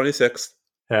 September 26th.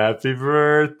 Happy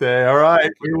birthday. All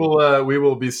right. We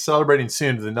will be celebrating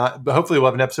soon. But hopefully we'll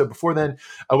have an episode before then.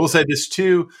 I will say this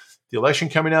too, the election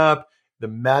coming up, the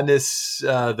madness,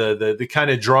 the kind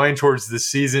of drawing towards the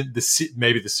season,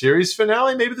 maybe the series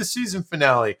finale, maybe the season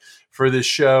finale for this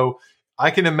show.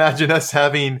 I can imagine us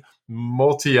having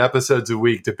multi episodes a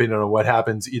week, depending on what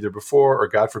happens either before or,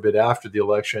 God forbid, after the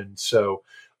election. So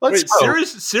let's go.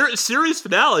 Series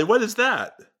finale. What is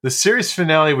that? The series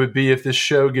finale would be if this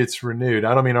show gets renewed.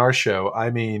 I don't mean our show. I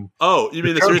mean, you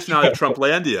mean the series finale of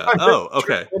Trumplandia? Oh,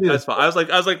 okay, that's fine. I was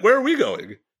like, where are we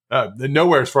going?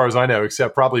 Nowhere, as far as I know,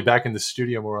 except probably back in the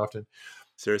studio more often.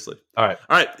 Seriously. All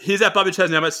right. He's at Bobby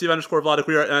Chesney. I'm at Steve_Vladeck.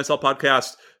 We are at NSL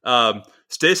Podcast.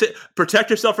 Stay safe. Protect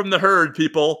yourself from the herd,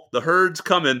 people. The herd's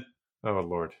coming. Oh,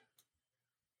 Lord.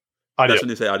 Adios. That's when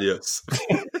you say adios.